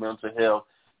chose her mental health,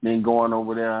 then going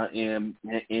over there and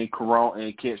corona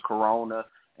and catch corona,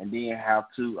 and then have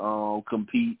to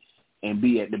compete and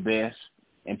be at the best,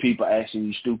 and people asking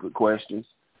you stupid questions.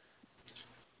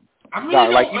 I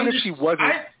really don't even if she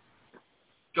wasn't.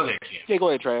 Go ahead, Kim. Yeah, go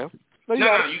ahead, Trav. No, you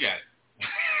got it.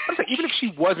 Even if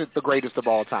she wasn't the greatest of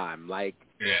all time,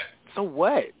 so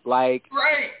what? Right.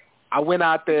 I went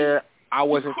out there. I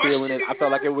wasn't feeling it. I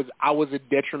felt like I was a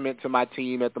detriment to my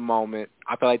team at the moment.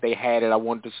 I felt like they had it. I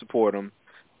wanted to support them.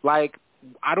 I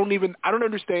don't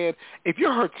understand. If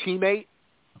you're her teammate,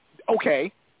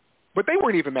 okay, but they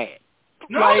weren't even mad.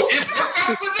 No, it worked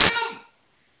out for them.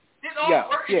 It all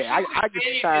worked. I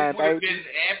just signed. Would have been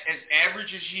as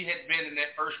average as she had been in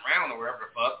that first round or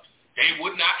whatever the fuck. They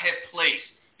would not have placed.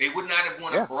 They would not have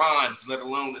won a bronze, let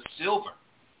alone a silver,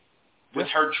 with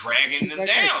her dragging them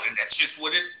down. And that's just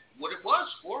what it was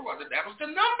for. That was the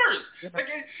numbers.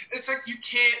 It's like you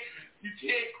can't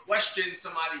question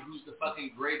somebody who's the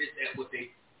fucking greatest at what they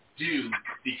do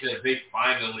because they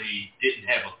finally didn't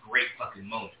have a great fucking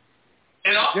moment.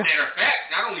 And matter of fact,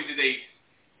 not only did they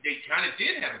kind of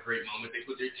did have a great moment, they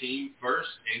put their team first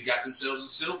and got themselves a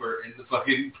silver in the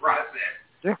fucking process.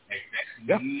 Yeah.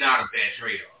 That's not a bad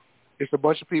trade-off. It's a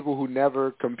bunch of people who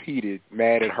never competed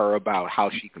mad at her about how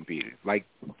she competed.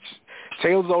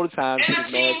 Tales all the time. In she the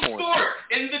was team mad sport.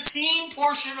 In the team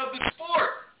portion of the sport.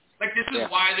 This is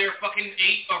why there are fucking 8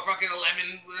 or fucking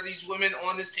 11 of these women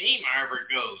on this team, however it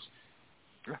goes.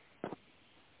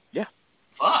 Yeah.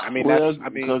 Fuck. Because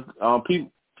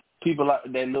people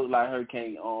that look like her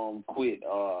can't quit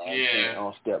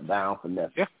can't step down for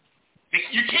nothing. Yeah.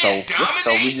 You can't dominate.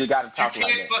 So we just got to talk like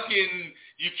that.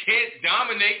 You can't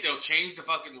dominate. They'll change the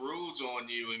fucking rules on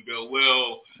you and go,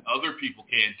 well, other people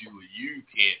can't do what you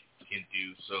can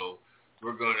do, so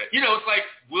we're going to... it's like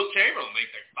Will Chamberlain made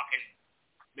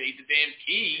the damn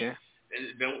key. Yeah. And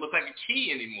it don't look like a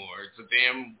key anymore. It's a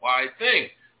damn wide thing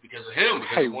because of him.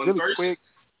 Because of one really person. Quick.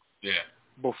 Yeah.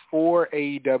 Before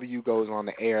AEW goes on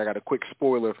the air, I got a quick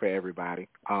spoiler for everybody.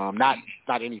 Not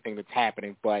anything that's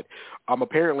happening, but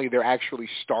apparently they're actually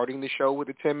starting the show with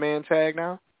a 10-man tag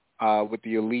now, with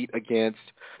the Elite against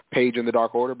Page and the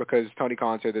Dark Order, because Tony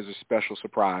Khan said there's a special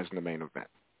surprise in the main event.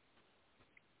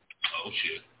 Oh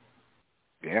shit!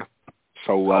 Yeah.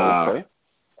 So okay.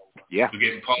 Yeah. We're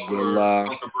getting Punk or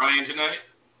Brian tonight.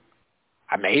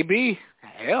 Maybe.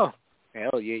 Hell, yeah.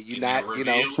 You're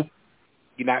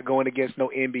not going against no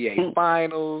NBA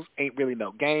finals. Ain't really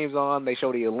no games on. They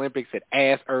show the Olympics at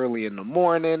ass early in the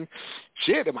morning.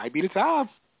 Shit, it might be the time.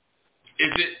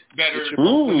 Is it better? They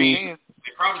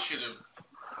probably should have.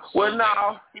 Well,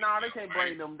 no, they can't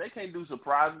bring them. They can't do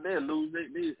surprises. They'll lose.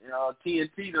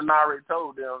 TNT done already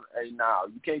told them, hey, no,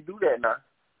 you can't do that now.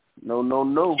 No.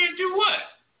 You can't do what?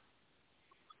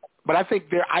 But I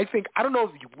don't know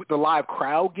if the live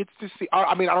crowd gets to see.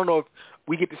 I don't know if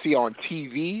we get to see on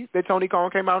TV that Tony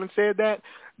Khan came out and said that,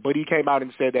 but he came out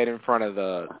and said that in front of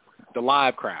the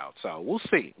live crowd. So we'll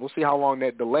see. We'll see how long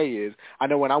that delay is. I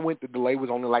know when I went, the delay was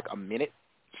only like a minute.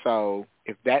 So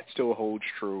if that still holds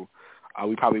true,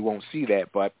 we probably won't see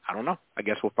that. But I don't know. I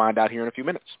guess we'll find out here in a few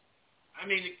minutes. I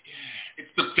mean,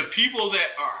 it's the people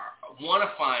that want to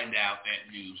find out that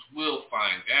news will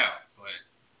find out, but.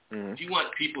 Mm-hmm. If you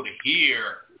want people to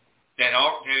hear that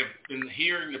have been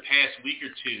hearing the past week or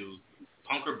two,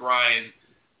 Punk or Brian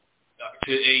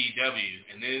to AEW,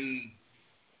 and then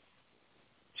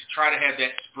to try to have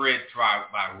that spread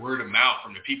by word of mouth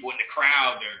from the people in the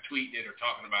crowd that are tweeting it or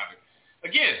talking about it.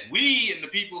 Again, we and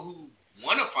the people who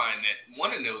want to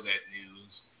know that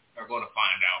news are going to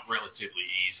find out relatively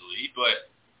easily,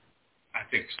 but I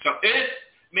think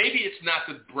maybe it's not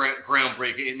the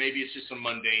groundbreaking, and maybe it's just some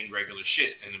mundane, regular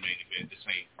shit in the main event. This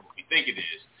ain't what we think it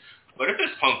is. But if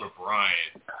it's Punk or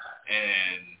Brian,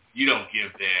 and you don't give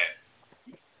that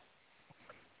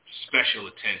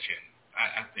special attention,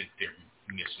 I think they're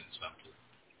missing something.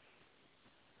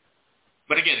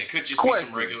 But again, it could just be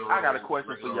some regular. I got a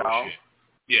question for y'all. Shit.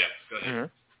 Yeah, go ahead.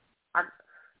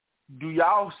 do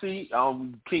y'all see?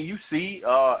 Can you see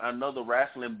another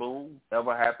wrestling boom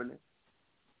ever happening?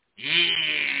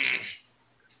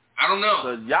 I don't know.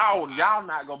 Cause y'all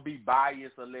not gonna be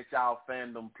biased or let y'all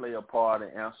fandom play a part in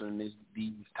answering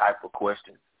these type of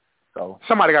questions. So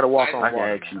somebody got to walk on I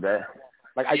water. can ask you that.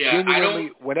 Like I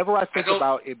genuinely, whenever I think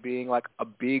about it being like a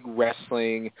big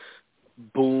wrestling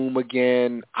boom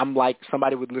again, I'm like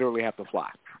somebody would literally have to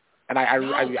fly. And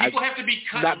people have to be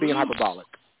cut not being loose. hyperbolic.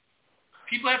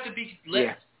 People have to be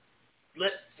let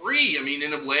free. I mean,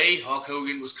 in a way, Hulk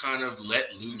Hogan was kind of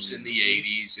let loose in the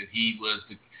 80s, and he was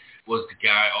the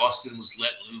guy. Austin was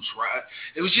let loose, right?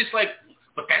 It was just like,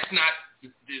 but that's not,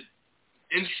 the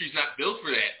industry's not built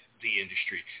for that, the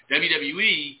industry.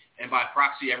 WWE, and by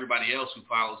proxy everybody else who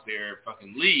follows their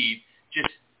fucking lead,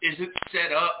 just isn't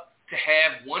set up to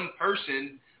have one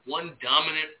person, one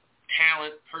dominant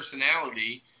talent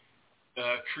personality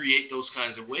create those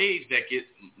kinds of waves that get,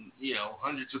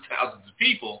 hundreds of thousands of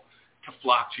people to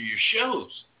flock to your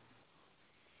shows.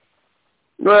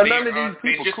 Well, none of these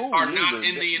people just cool are either. not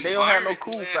in the environment. They don't have no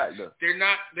cool factor.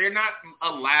 They're not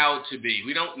allowed to be.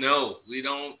 We don't know.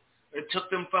 It took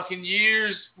them fucking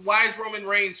years. Why is Roman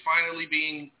Reigns finally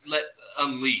being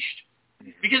unleashed?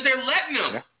 Because they're letting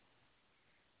him. Yeah.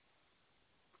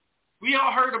 We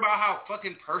all heard about how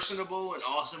fucking personable and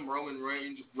awesome Roman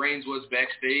Reigns was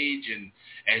backstage and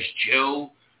as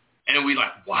Joe, and we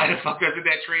like, why the fuck doesn't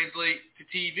that translate to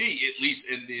TV? At least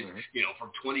in this, from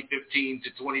 2015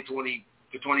 to 2020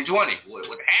 to 2020, what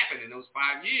happened in those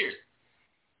 5 years?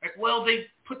 Like, well, they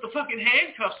put the fucking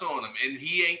handcuffs on him, and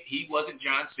he wasn't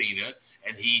John Cena,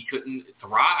 and he couldn't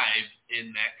thrive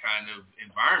in that kind of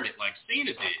environment like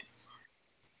Cena did.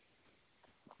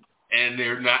 And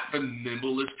they're not the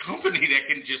nimblest company that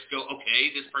can just go, okay,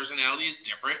 this personality is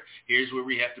different. Here's where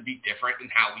we have to be different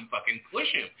and how we fucking push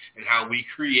him and how we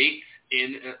create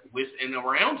with and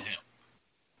around him.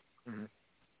 Mm-hmm.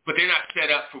 But they're not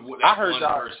set up for that one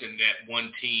person, that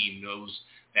one team,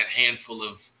 that handful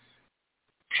of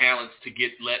talents to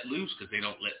get let loose because they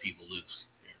don't let people loose.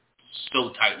 They're so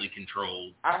tightly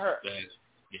controlled. I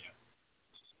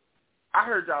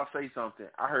heard y'all say something.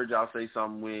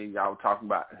 When y'all were talking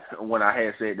about when I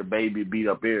had said the baby beat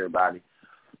up everybody.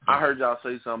 I heard y'all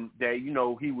say something that,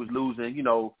 he was losing,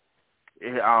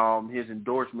 his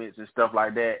endorsements and stuff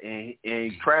like that. And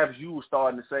Travis, you were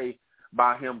starting to say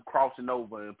about him crossing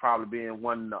over and probably being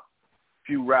one of the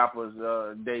few rappers,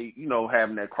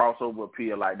 having that crossover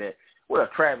appeal like that. Well,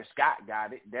 Travis Scott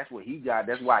got it. That's what he got.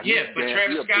 That's why he but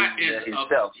Travis Scott is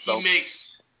himself.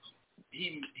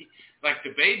 He like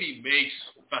the baby makes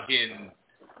fucking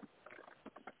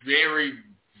very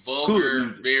vulgar,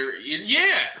 and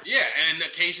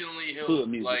occasionally he'll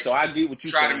so I get what you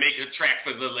try to make a track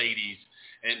for the ladies.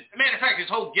 And matter of fact, his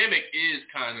whole gimmick is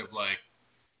kind of like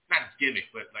not gimmick,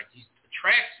 but like he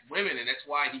attracts women, and that's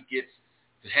why he has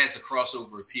the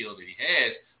crossover appeal that he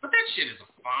has. But that shit is a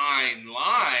fine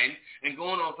line, and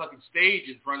going on fucking stage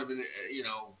in front of on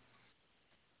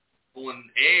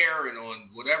air and on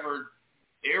whatever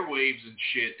airwaves and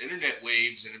shit, internet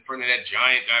waves, and in front of that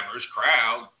giant, diverse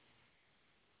crowd,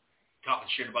 talking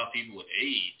shit about people with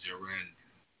AIDS,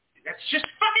 that's just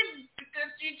fucking,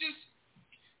 you're just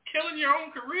killing your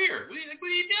own career. What are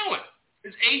you doing?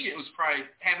 His agent was probably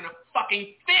having a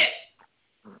fucking fit.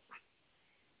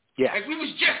 Yeah. Like, we was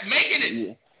just making it.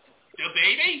 Yeah. The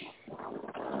baby?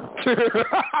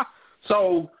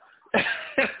 So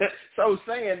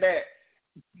saying that,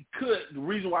 the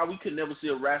reason why we could never see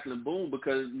a wrestling boom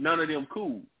because none of them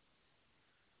cool.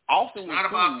 Austin was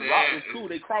cool. Rock was cool.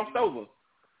 They crossed over.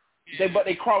 Yeah.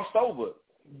 They crossed over.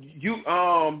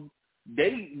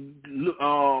 They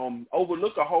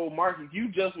overlook a whole market. You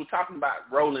just were talking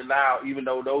about Rolling Loud, even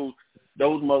though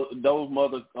those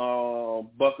mother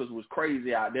buckers was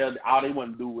crazy out there. All they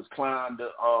wanted to do was climb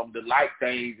the light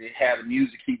things and have the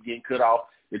music keep getting cut off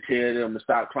to tell them to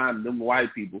stop climbing, them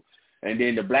white people. And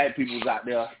then the black people was out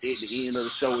there at the end of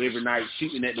the show every night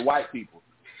shooting at the white people.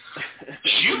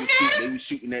 They was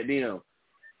shooting at them.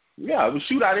 Yeah, it was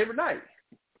shootout every night.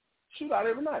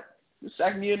 The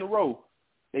second year in a row,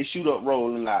 they shoot up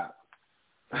Rolling Loud.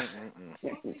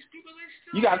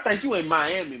 You got to think you in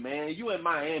Miami, man.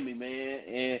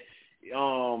 And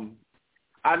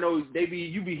I know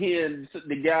you be hearing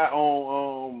the guy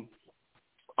on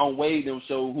Wade them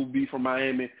show who be from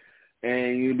Miami.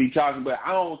 And you be talking about,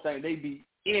 I don't think they be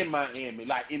in Miami,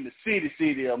 like in the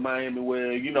city of Miami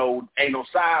where, ain't no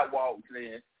sidewalks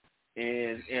there.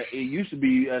 And it used to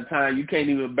be a time you can't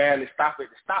even barely stop at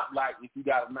the stoplight if you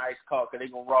got a nice car because they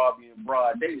going to rob you in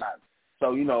broad daylight.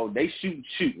 So, they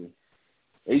shooting.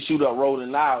 They shoot up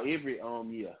Rolling Loud every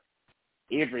year,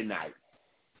 every night.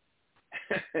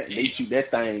 They shoot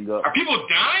that thing up. Are people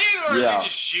dying or Yeah. are they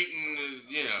just shooting?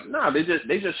 You know. No,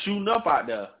 they just shooting up out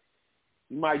there.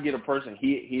 You might get a person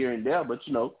hit here and there, but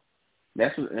you know,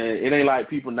 it ain't like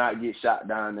people not get shot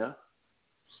down there.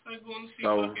 It's like going to see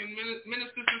fucking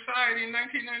Menace to Society in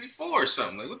 1994 or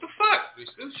something. Like, what the fuck? They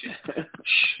still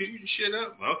shooting shit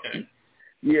up. Okay.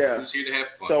 Yeah. Just here to have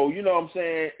fun. So you know what I'm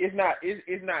saying? It's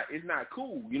not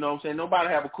cool. You know what I'm saying? Nobody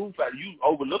have a cool factor. You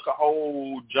overlook a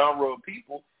whole genre of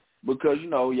people because you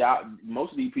know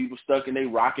most of these people stuck in their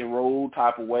rock and roll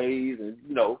type of ways and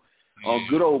you know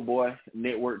good old boy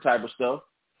network type of stuff.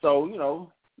 So you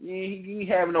know you ain't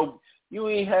having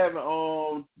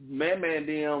man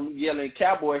them yelling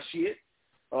cowboy shit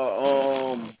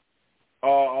talking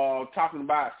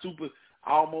about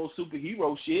almost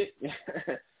superhero shit.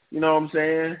 You know what I'm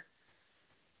saying?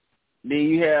 Then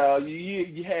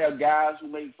you have guys who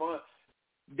make fun.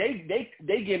 They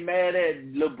get mad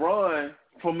at LeBron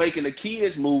for making a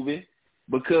kids movie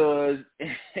because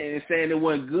and saying it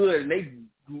wasn't good, and they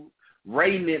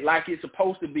rating it like it's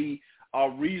supposed to be a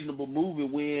reasonable movie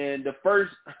when the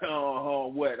first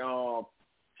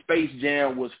Space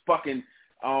Jam was fucking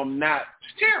not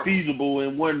feasible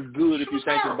and wasn't good if you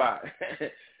think about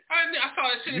it. I saw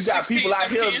that shit. You got people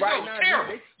out here right now.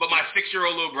 Terrible. But my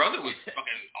 6-year-old little brother was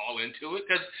fucking all into it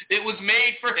because it was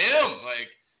made for him.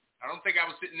 Like, I don't think I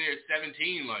was sitting there at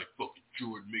 17 like, fucking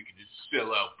Jordan making this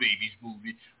sellout babies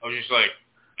movie. I was just like,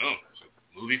 oh, it's a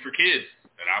movie for kids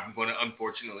that I'm going to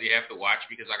unfortunately have to watch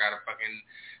because I got a fucking,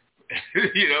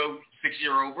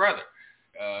 6-year-old brother.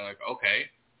 Like, okay.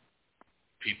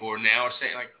 People are now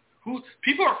saying, like,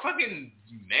 people are fucking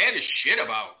mad as shit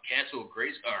about Castle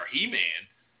Grace or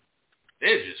He-Man.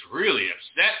 They're just really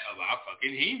upset about fucking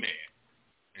He-Man.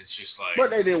 It's just like, but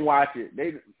they didn't watch it.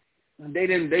 They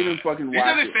didn't fucking watch it. These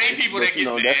are the same people that get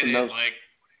mad at like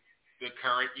the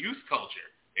current youth culture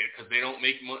because they don't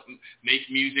make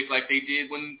music like they did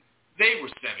when they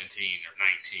were 17 or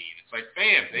 19. It's like,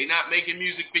 fam, they not making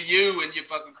music for you and your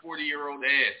fucking 40-year-old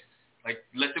ass. Like,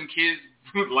 let them kids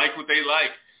like what they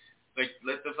like. Like,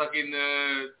 let the fucking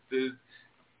dude,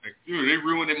 they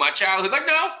ruined my childhood. Like,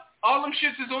 no. All them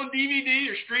shits is on DVD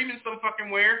or streaming some fucking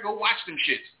where. Go watch them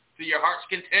shits to your heart's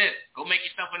content. Go make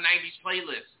yourself a 90s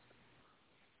playlist.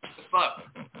 What the fuck?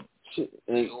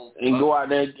 And go out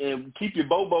there and keep your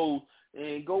bobos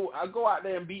and go out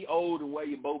there and be old and wear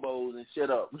your bobos and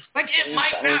shut up. Like it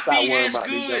might not be as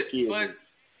good, but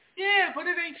yeah, but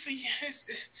it ain't for you.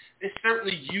 It's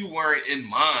certainly you weren't in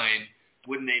mind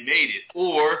when they made it,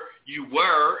 or you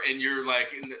were and you're like,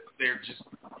 they're just.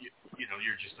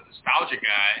 You're just a nostalgia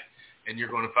guy, and you're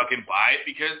going to fucking buy it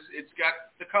because it's got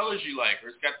the colors you like, or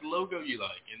it's got the logo you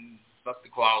like, and fuck the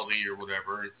quality or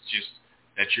whatever. It's just,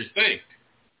 that's your thing.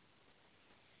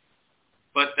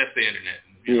 But that's the internet.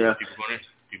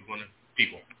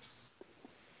 People.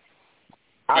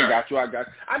 I got you. I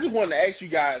just wanted to ask you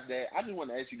guys that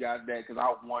because I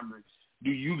was wondering,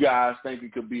 do you guys think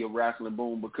it could be a wrestling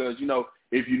boom? Because,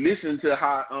 if you listen to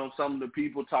how some of the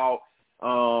people talk,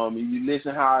 you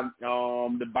listen how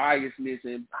the biasness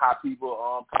and how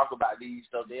people talk about these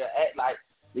stuff, they'll act like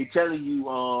they're telling you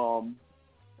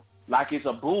like it's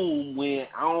a boom when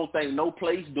I don't think no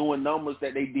place doing numbers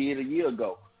that they did a year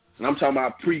ago. And I'm talking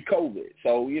about pre-COVID.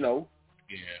 So, Yeah.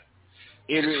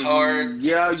 It's hard.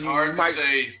 Yeah, it's hard to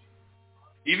say.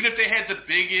 Even if they had the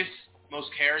biggest, most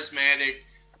charismatic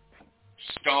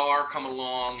star come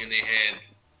along and they had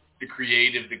the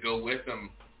creative to go with them,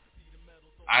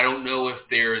 I don't know if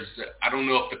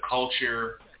the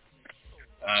culture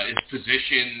is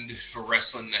positioned for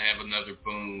wrestling to have another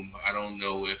boom. I don't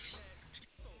know if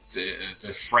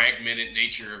the fragmented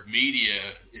nature of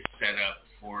media is set up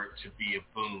for it to be a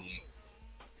boom.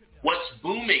 What's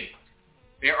booming?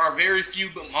 There are very few,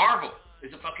 but Marvel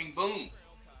is a fucking boom.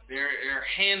 There are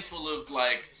a handful of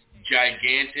like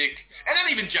gigantic, and not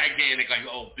even gigantic like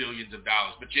billions of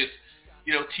dollars, but just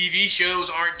TV shows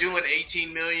aren't doing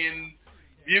 18 million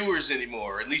viewers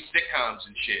anymore, at least sitcoms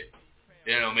and shit.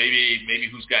 Maybe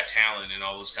Who's Got Talent and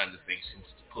all those kinds of things seems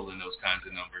to pull in those kinds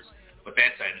of numbers. But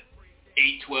that's an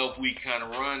 8-12 week kind of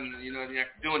run. You're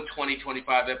doing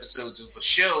 20-25 episodes of a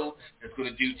show that's going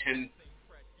to do 10,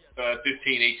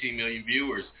 15, 18 million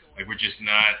viewers. Like, we're just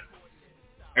not.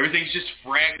 Everything's just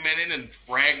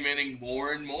fragmenting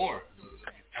more and more.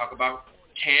 Talk about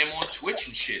Cam on Twitch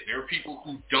and shit. There are people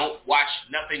who don't watch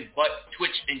nothing but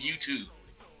Twitch and YouTube.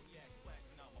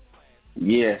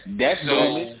 Yes, that's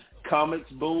booming. Comics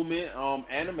booming,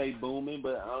 anime booming,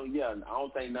 but I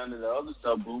don't think none of the other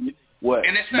stuff booming. What?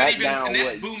 And it's not even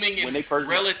that's booming in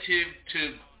relative to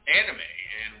anime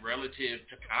and relative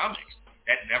to comics.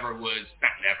 That never was,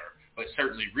 not never, but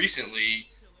certainly recently,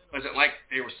 wasn't like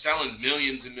they were selling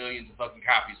millions and millions of fucking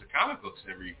copies of comic books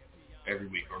every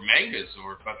week, or mangas,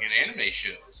 or fucking anime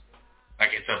shows.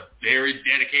 Like, it's a very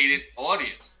dedicated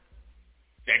audience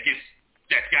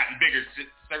that's gotten bigger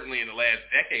certainly in the last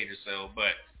decade or so,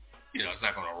 but you know, it's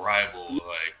not going to rival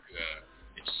like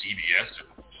it's CBS or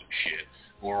some shit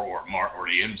or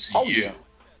the MCU. Oh, yeah.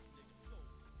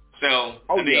 So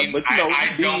but you know,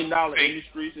 I don't billion-dollar think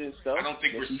industries and stuff. I don't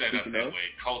think we're set up that way.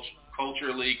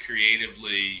 Culturally,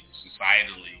 creatively,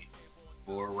 societally,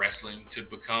 for wrestling to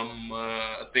become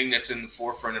a thing that's in the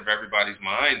forefront of everybody's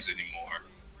minds anymore.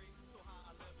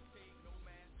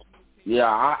 Yeah,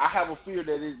 I have a fear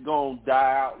that it's gonna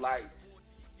die out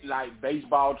like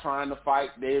baseball trying to fight,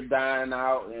 they're dying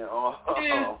out, and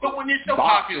but when you're so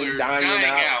popular, dying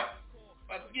out.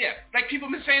 Yeah, like people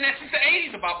have been saying that since the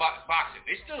 80s about boxing.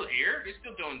 They're still here. They're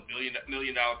still doing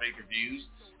million-dollar pay-per-views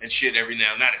and shit every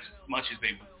now and then. Not as much as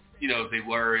they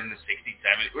were in the 60s,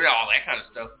 70s, all that kind of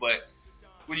stuff. But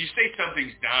when you say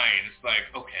something's dying, it's like,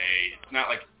 okay, it's not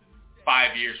like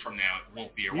 5 years from now it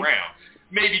won't be around.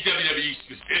 Maybe WWE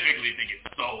specifically think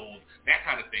it's sold, that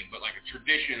kind of thing. But like a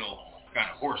traditional kind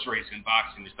of horse racing,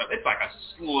 boxing and stuff, it's like a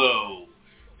slow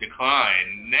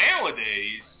decline.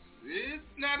 Nowadays, it's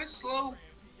not as slow.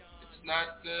 It's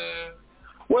not.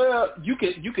 Well, you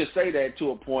could say that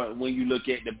to a point when you look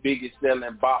at the biggest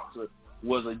selling boxer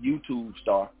was a YouTube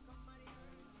star.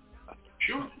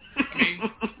 Sure. I mean,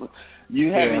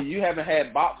 you haven't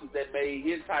had boxers that made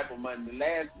his type of money. The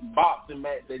last boxing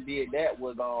match that did that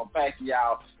was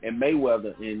Pacquiao and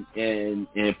Mayweather, and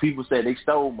people said they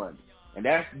stole money, and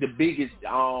that's the biggest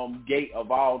gate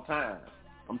of all time.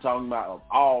 I'm talking about of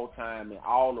all time in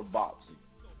all of boxing.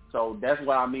 So that's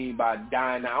what I mean by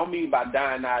dying out. I don't mean by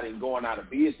dying out and going out of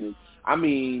business. I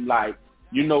mean, like,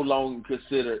 you're no longer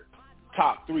considered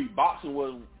top three. Boxing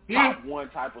was top one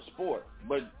type of sport.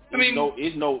 But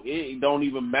it don't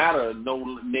even matter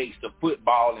next to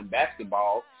football and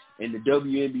basketball. And the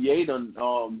WNBA done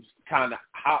kind of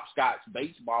hopscotch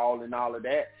baseball and all of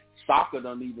that. Soccer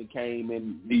done even came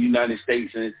in the United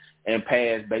States and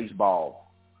passed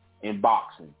baseball and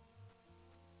boxing.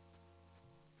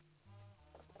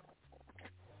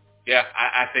 Yeah,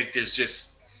 I think there's just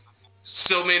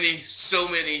so many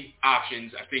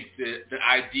options. I think the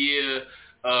idea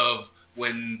of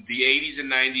when the 80s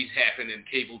and 90s happened and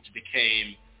cable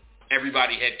became,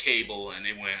 everybody had cable, and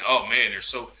they went, oh man, there's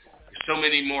so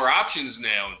many more options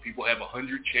now, and people have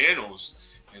 100 channels,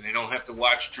 and they don't have to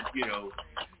watch,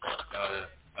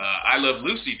 I Love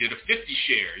Lucy did a 50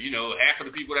 share. Half of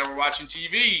the people that were watching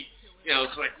TV,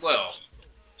 it's like, well,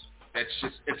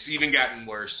 it's even gotten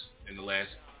worse in the last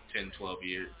 10,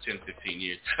 15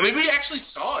 years. I mean, we actually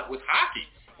saw it with hockey.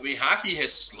 I mean, hockey has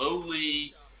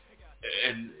slowly,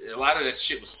 and a lot of that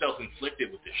shit was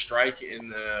self-inflicted with the strike in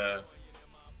the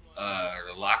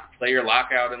player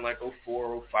lockout in like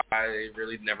 04, 05. They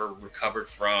really never recovered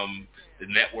from the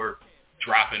network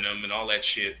dropping them and all that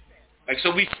shit. Like,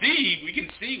 so we can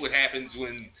see what happens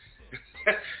when,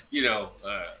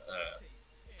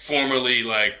 formerly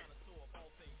like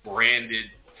branded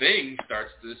thing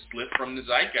starts to slip from the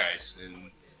zeitgeist.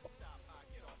 And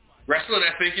wrestling,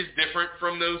 I think, is different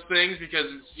from those things because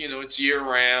it's year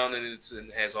round and it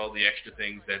has all the extra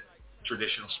things that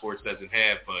traditional sports doesn't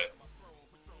have. But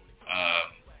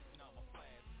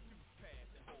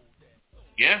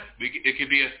it could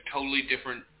be a totally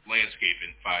different landscape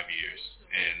in 5 years,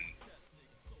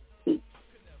 and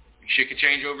shit could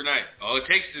change overnight. All it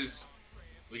takes is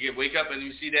we wake up and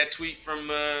we see that tweet from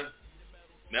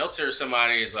Meltzer or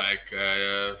somebody is like,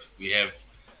 we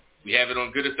have it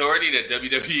on good authority that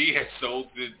WWE has sold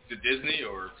to Disney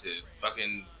or to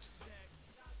fucking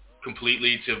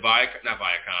completely to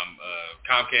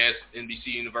Comcast, NBC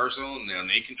Universal, and now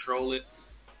they control it.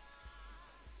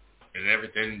 And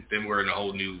everything, then we're in a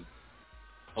whole new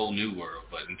world.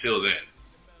 But until then,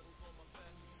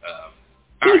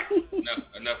 all right,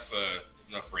 enough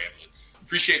rambling.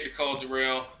 Appreciate the call,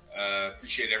 Darrell.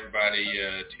 Appreciate everybody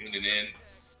tuning in.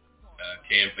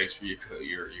 Cam, thanks for your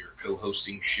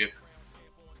co-hosting ship.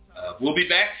 We'll be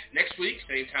back next week,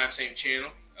 same time, same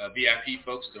channel. VIP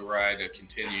folks, the ride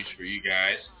continues for you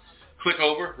guys. Click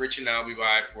over. Rich and I will be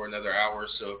by for another hour or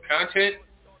so of content.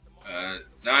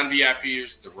 Non-VIPers,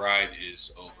 the ride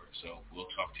is over. So we'll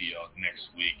talk to y'all next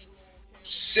week.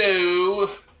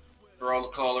 So, for all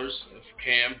the callers, for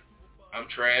Cam, I'm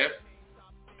Trav.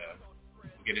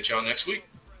 We'll get at y'all next week.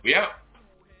 We out.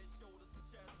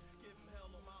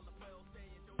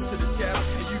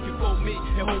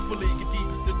 And hopefully get deep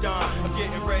as the dawn. I'm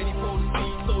getting ready for the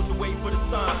speed, soldier, wait for the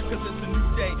sign. Cause it's a new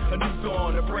day, a new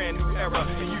dawn, a brand new era.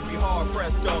 And you be hard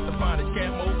pressed, dog, to find a cat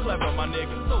more clever, my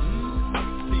nigga. So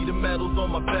See the medals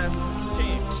on my vest,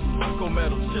 champion. Gold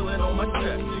medal chillin' on my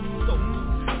chest, nigga. So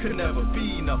could never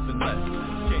be nothing less.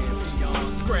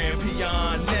 Champion, grand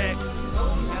peon next.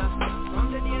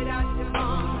 From the day that you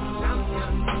born,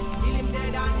 champion. Till him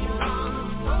dead and him gone.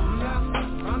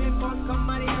 From him first come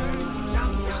on the earth,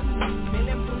 champion. Till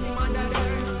him put him under the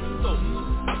earth. So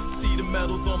see the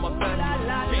medals on my vest,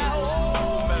 champion.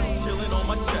 Gold medal chillin' on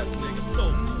my chest, nigga. So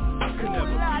could never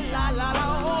be champion,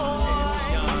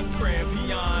 grand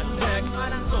peon next.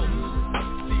 So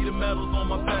see the medals on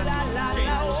my vest,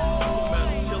 champion. Gold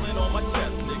medal chillin' on my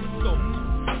chest, nigga. So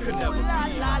could never be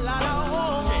champion,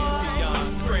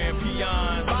 grand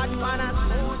peon. Bad man a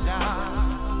soldier,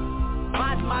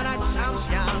 bad man a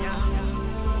champion.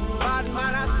 Bad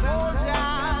man a soldier,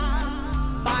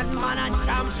 bad man a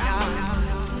champion.